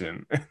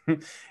imitation.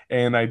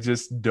 And I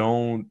just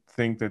don't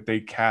think that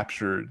they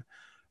captured,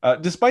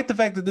 despite the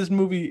fact that this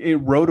movie,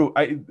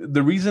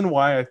 the reason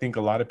why I think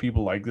a lot of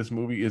people like this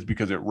movie is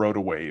because it rode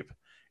a wave.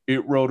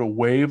 It rode a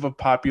wave of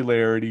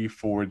popularity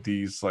for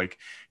these like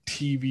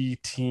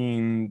TV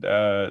teen,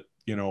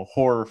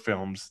 horror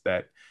films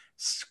that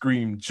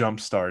Scream jump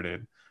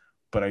started.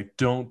 But I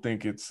don't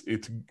think it's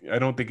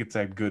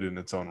that good in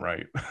its own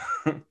right.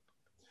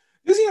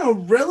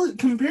 Because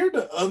compared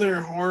to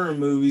other horror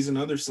movies and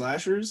other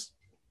slashers,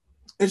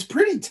 it's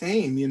pretty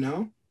tame, you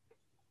know.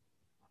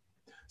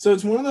 So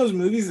it's one of those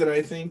movies that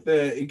I think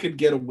that it could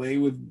get away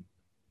with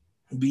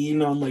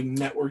being on like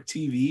network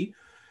TV,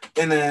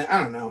 and then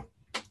I don't know.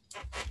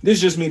 This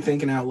is just me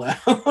thinking out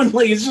loud.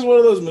 Like it's just one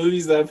of those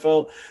movies that I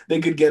felt they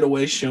could get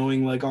away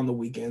showing like on the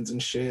weekends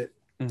and shit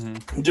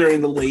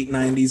during the late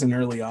 '90s and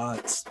early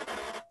aughts.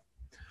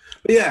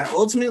 But yeah,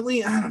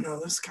 ultimately, I don't know.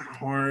 This is kind of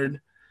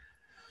hard.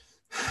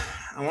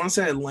 I want to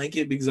say I like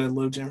it because I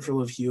love Jennifer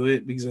Love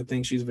Hewitt because I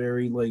think she's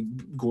very like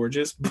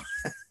gorgeous.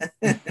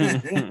 Oh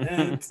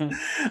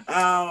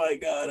my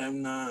god,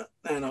 I'm not.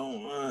 I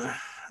don't.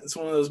 It's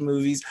one of those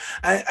movies.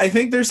 I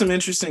think there's some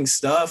interesting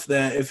stuff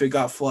that if it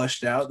got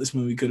flushed out, this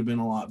movie could have been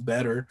a lot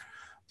better.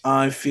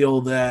 I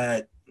feel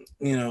that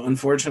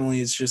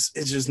unfortunately, it's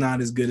just not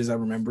as good as I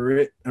remember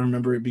it. I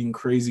remember it being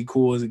crazy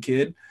cool as a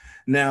kid.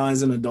 Now,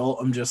 as an adult,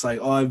 I'm just like,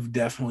 oh, I've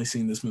definitely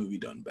seen this movie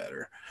done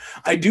better.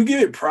 I do give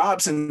it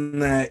props in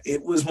that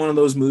it was one of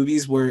those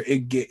movies where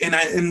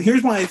and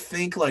here's why I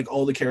think like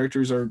all the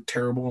characters are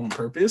terrible on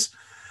purpose.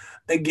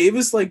 It gave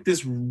us like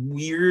this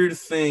weird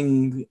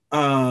thing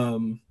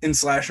in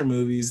slasher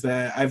movies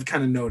that I've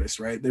kind of noticed,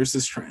 right? There's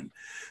this trend.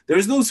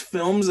 There's those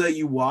films that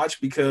you watch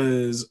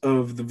because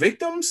of the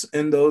victims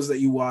and those that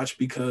you watch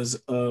because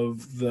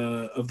of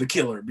the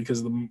killer, because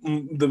of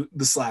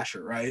the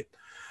slasher, right?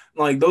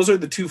 Like those are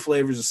the two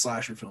flavors of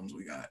slasher films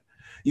we got.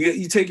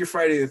 You take your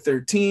Friday the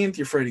 13th,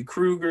 your Freddy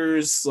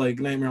Krueger's, like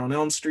Nightmare on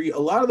Elm Street. A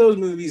lot of those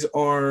movies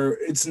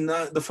it's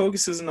not, the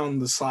focus isn't on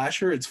the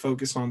slasher, it's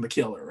focused on the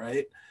killer,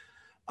 right?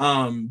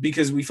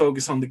 Because we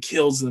focus on the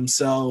kills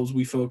themselves.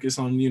 We focus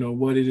on,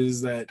 what it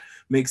is that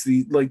makes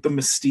the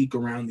mystique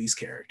around these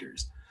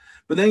characters.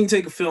 But then you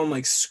take a film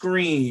like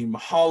Scream,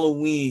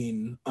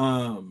 Halloween,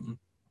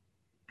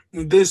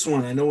 this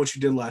one, I Know What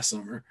You Did Last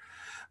Summer.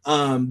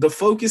 The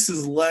focus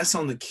is less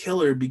on the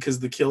killer because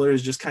the killer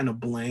is just kind of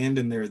bland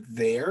and they're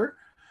there.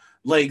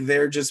 Like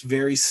they're just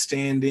very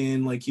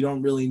stand-in. Like you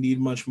don't really need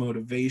much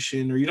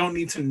motivation, or you don't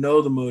need to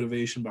know the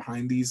motivation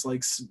behind these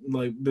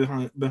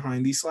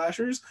behind these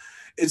slashers.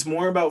 It's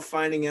more about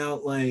finding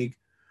out like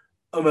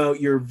about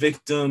your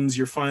victims,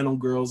 your final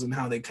girls, and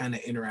how they kind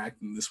of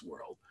interact in this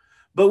world.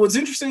 But what's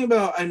interesting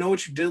about I Know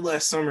What You Did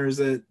Last Summer is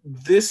that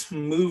this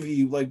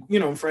movie,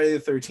 Friday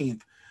the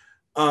 13th,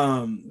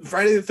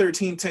 Friday the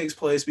 13th takes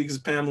place because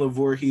Pamela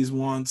Voorhees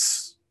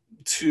wants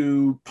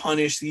to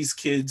punish these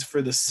kids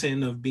for the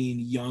sin of being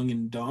young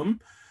and dumb.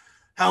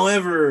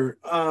 However,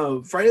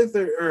 I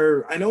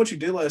Know What You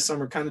Did Last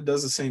Summer kind of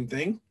does the same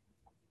thing,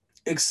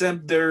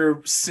 except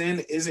their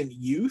sin isn't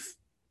youth.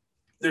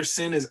 Their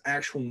sin is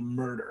actual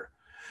murder.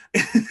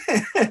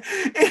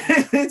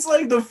 It's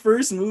like the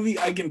first movie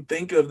I can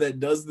think of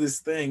that does this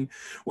thing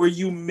where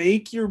you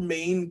make your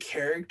main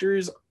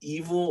characters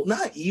evil,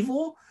 not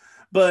evil,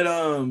 but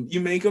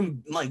you make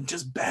them like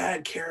just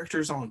bad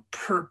characters on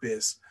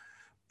purpose.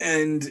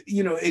 And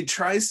it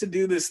tries to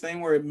do this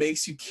thing where it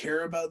makes you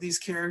care about these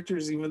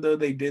characters even though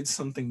they did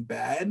something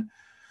bad.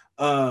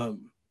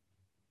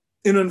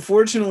 And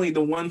unfortunately,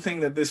 the one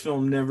thing that this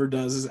film never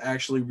does is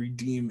actually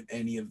redeem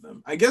any of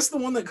them. I guess the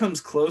one that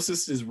comes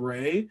closest is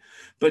Ray,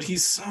 but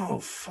he's so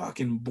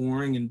fucking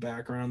boring in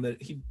background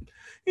that he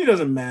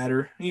doesn't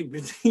matter. He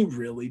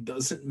really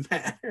doesn't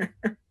matter.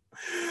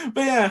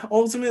 But yeah,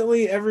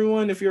 ultimately,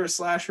 everyone, if you're a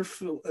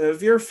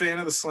fan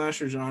of the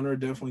slasher genre,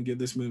 definitely give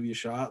this movie a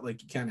shot.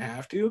 Like you kind of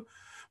have to.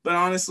 But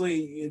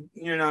honestly,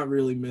 you're not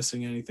really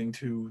missing anything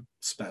too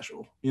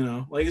special,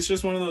 Like it's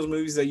just one of those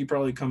movies that you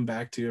probably come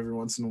back to every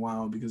once in a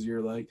while because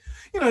you're like,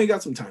 you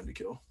got some time to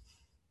kill.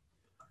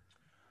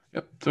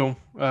 Yep. So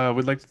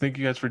we'd like to thank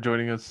you guys for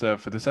joining us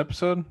for this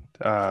episode.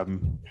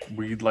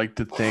 We'd like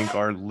to thank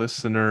our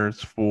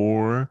listeners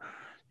for,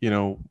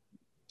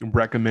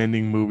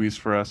 recommending movies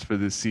for us for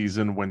this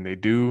season when they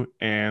do.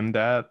 And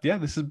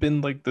this has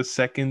been like the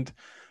second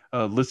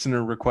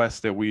listener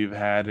request that we've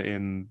had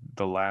in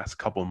the last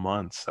couple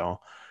months. So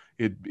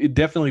it'd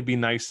definitely be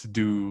nice to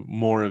do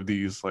more of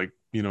these, like,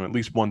 at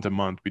least once a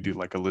month we do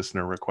like a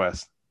listener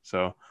request.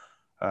 So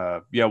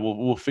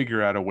we'll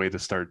figure out a way to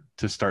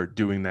start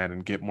doing that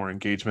and get more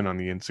engagement on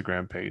the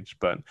Instagram page.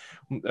 But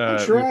I'm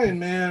trying,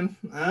 man.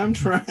 I'm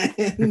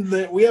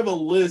trying. We have a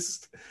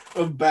list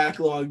of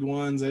backlogged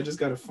ones. I just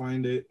got to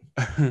find it.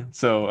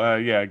 So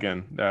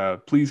again,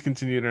 please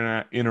continue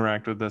to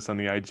interact with us on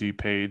the IG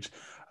page.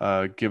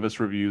 Give us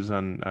reviews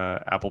on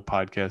Apple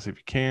Podcasts if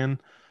you can.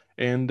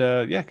 And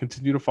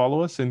continue to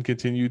follow us and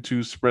continue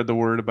to spread the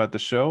word about the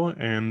show.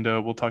 And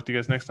we'll talk to you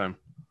guys next time.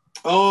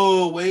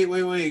 Oh, wait.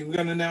 We're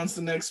going to announce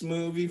the next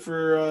movie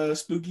for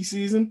spooky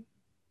season?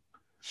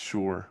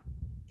 Sure.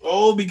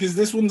 Oh, because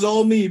this one's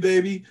all me,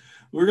 baby.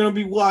 We're going to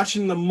be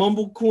watching the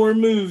Mumblecore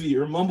movie,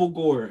 or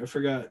Mumblegore. I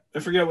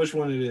forgot which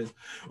one it is.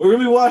 We're going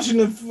to be watching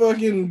the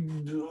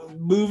fucking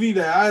movie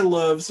that I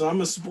love, so I'm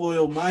going to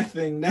spoil my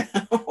thing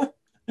now.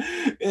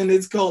 And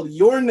it's called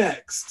You're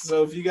Next.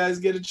 So if you guys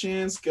get a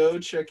chance, go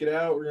check it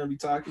out. We're going to be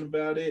talking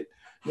about it.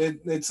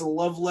 it's a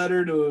love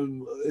letter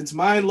to it's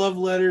my love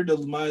letter to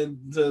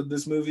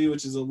this movie,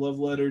 which is a love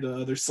letter to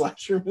other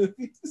slasher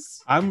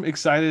movies. I'm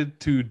excited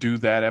to do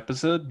that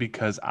episode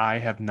because I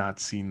have not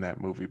seen that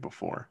movie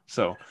before.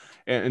 So,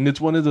 and it's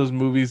one of those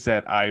movies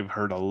that I've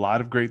heard a lot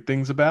of great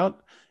things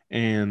about.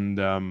 And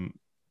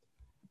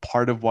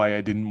part of why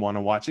I didn't want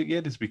to watch it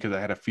yet is because I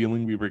had a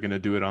feeling we were going to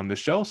do it on this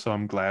show. So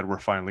I'm glad we're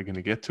finally going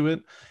to get to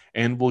it.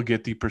 And we'll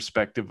get the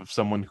perspective of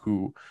someone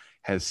who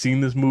has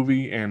seen this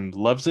movie and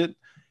loves it,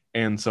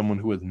 and someone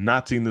who has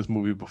not seen this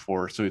movie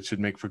before. So it should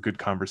make for good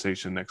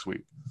conversation next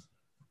week.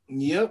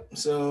 Yep.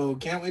 So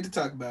can't wait to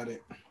talk about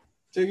it.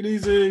 Take it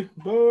easy.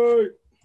 Bye.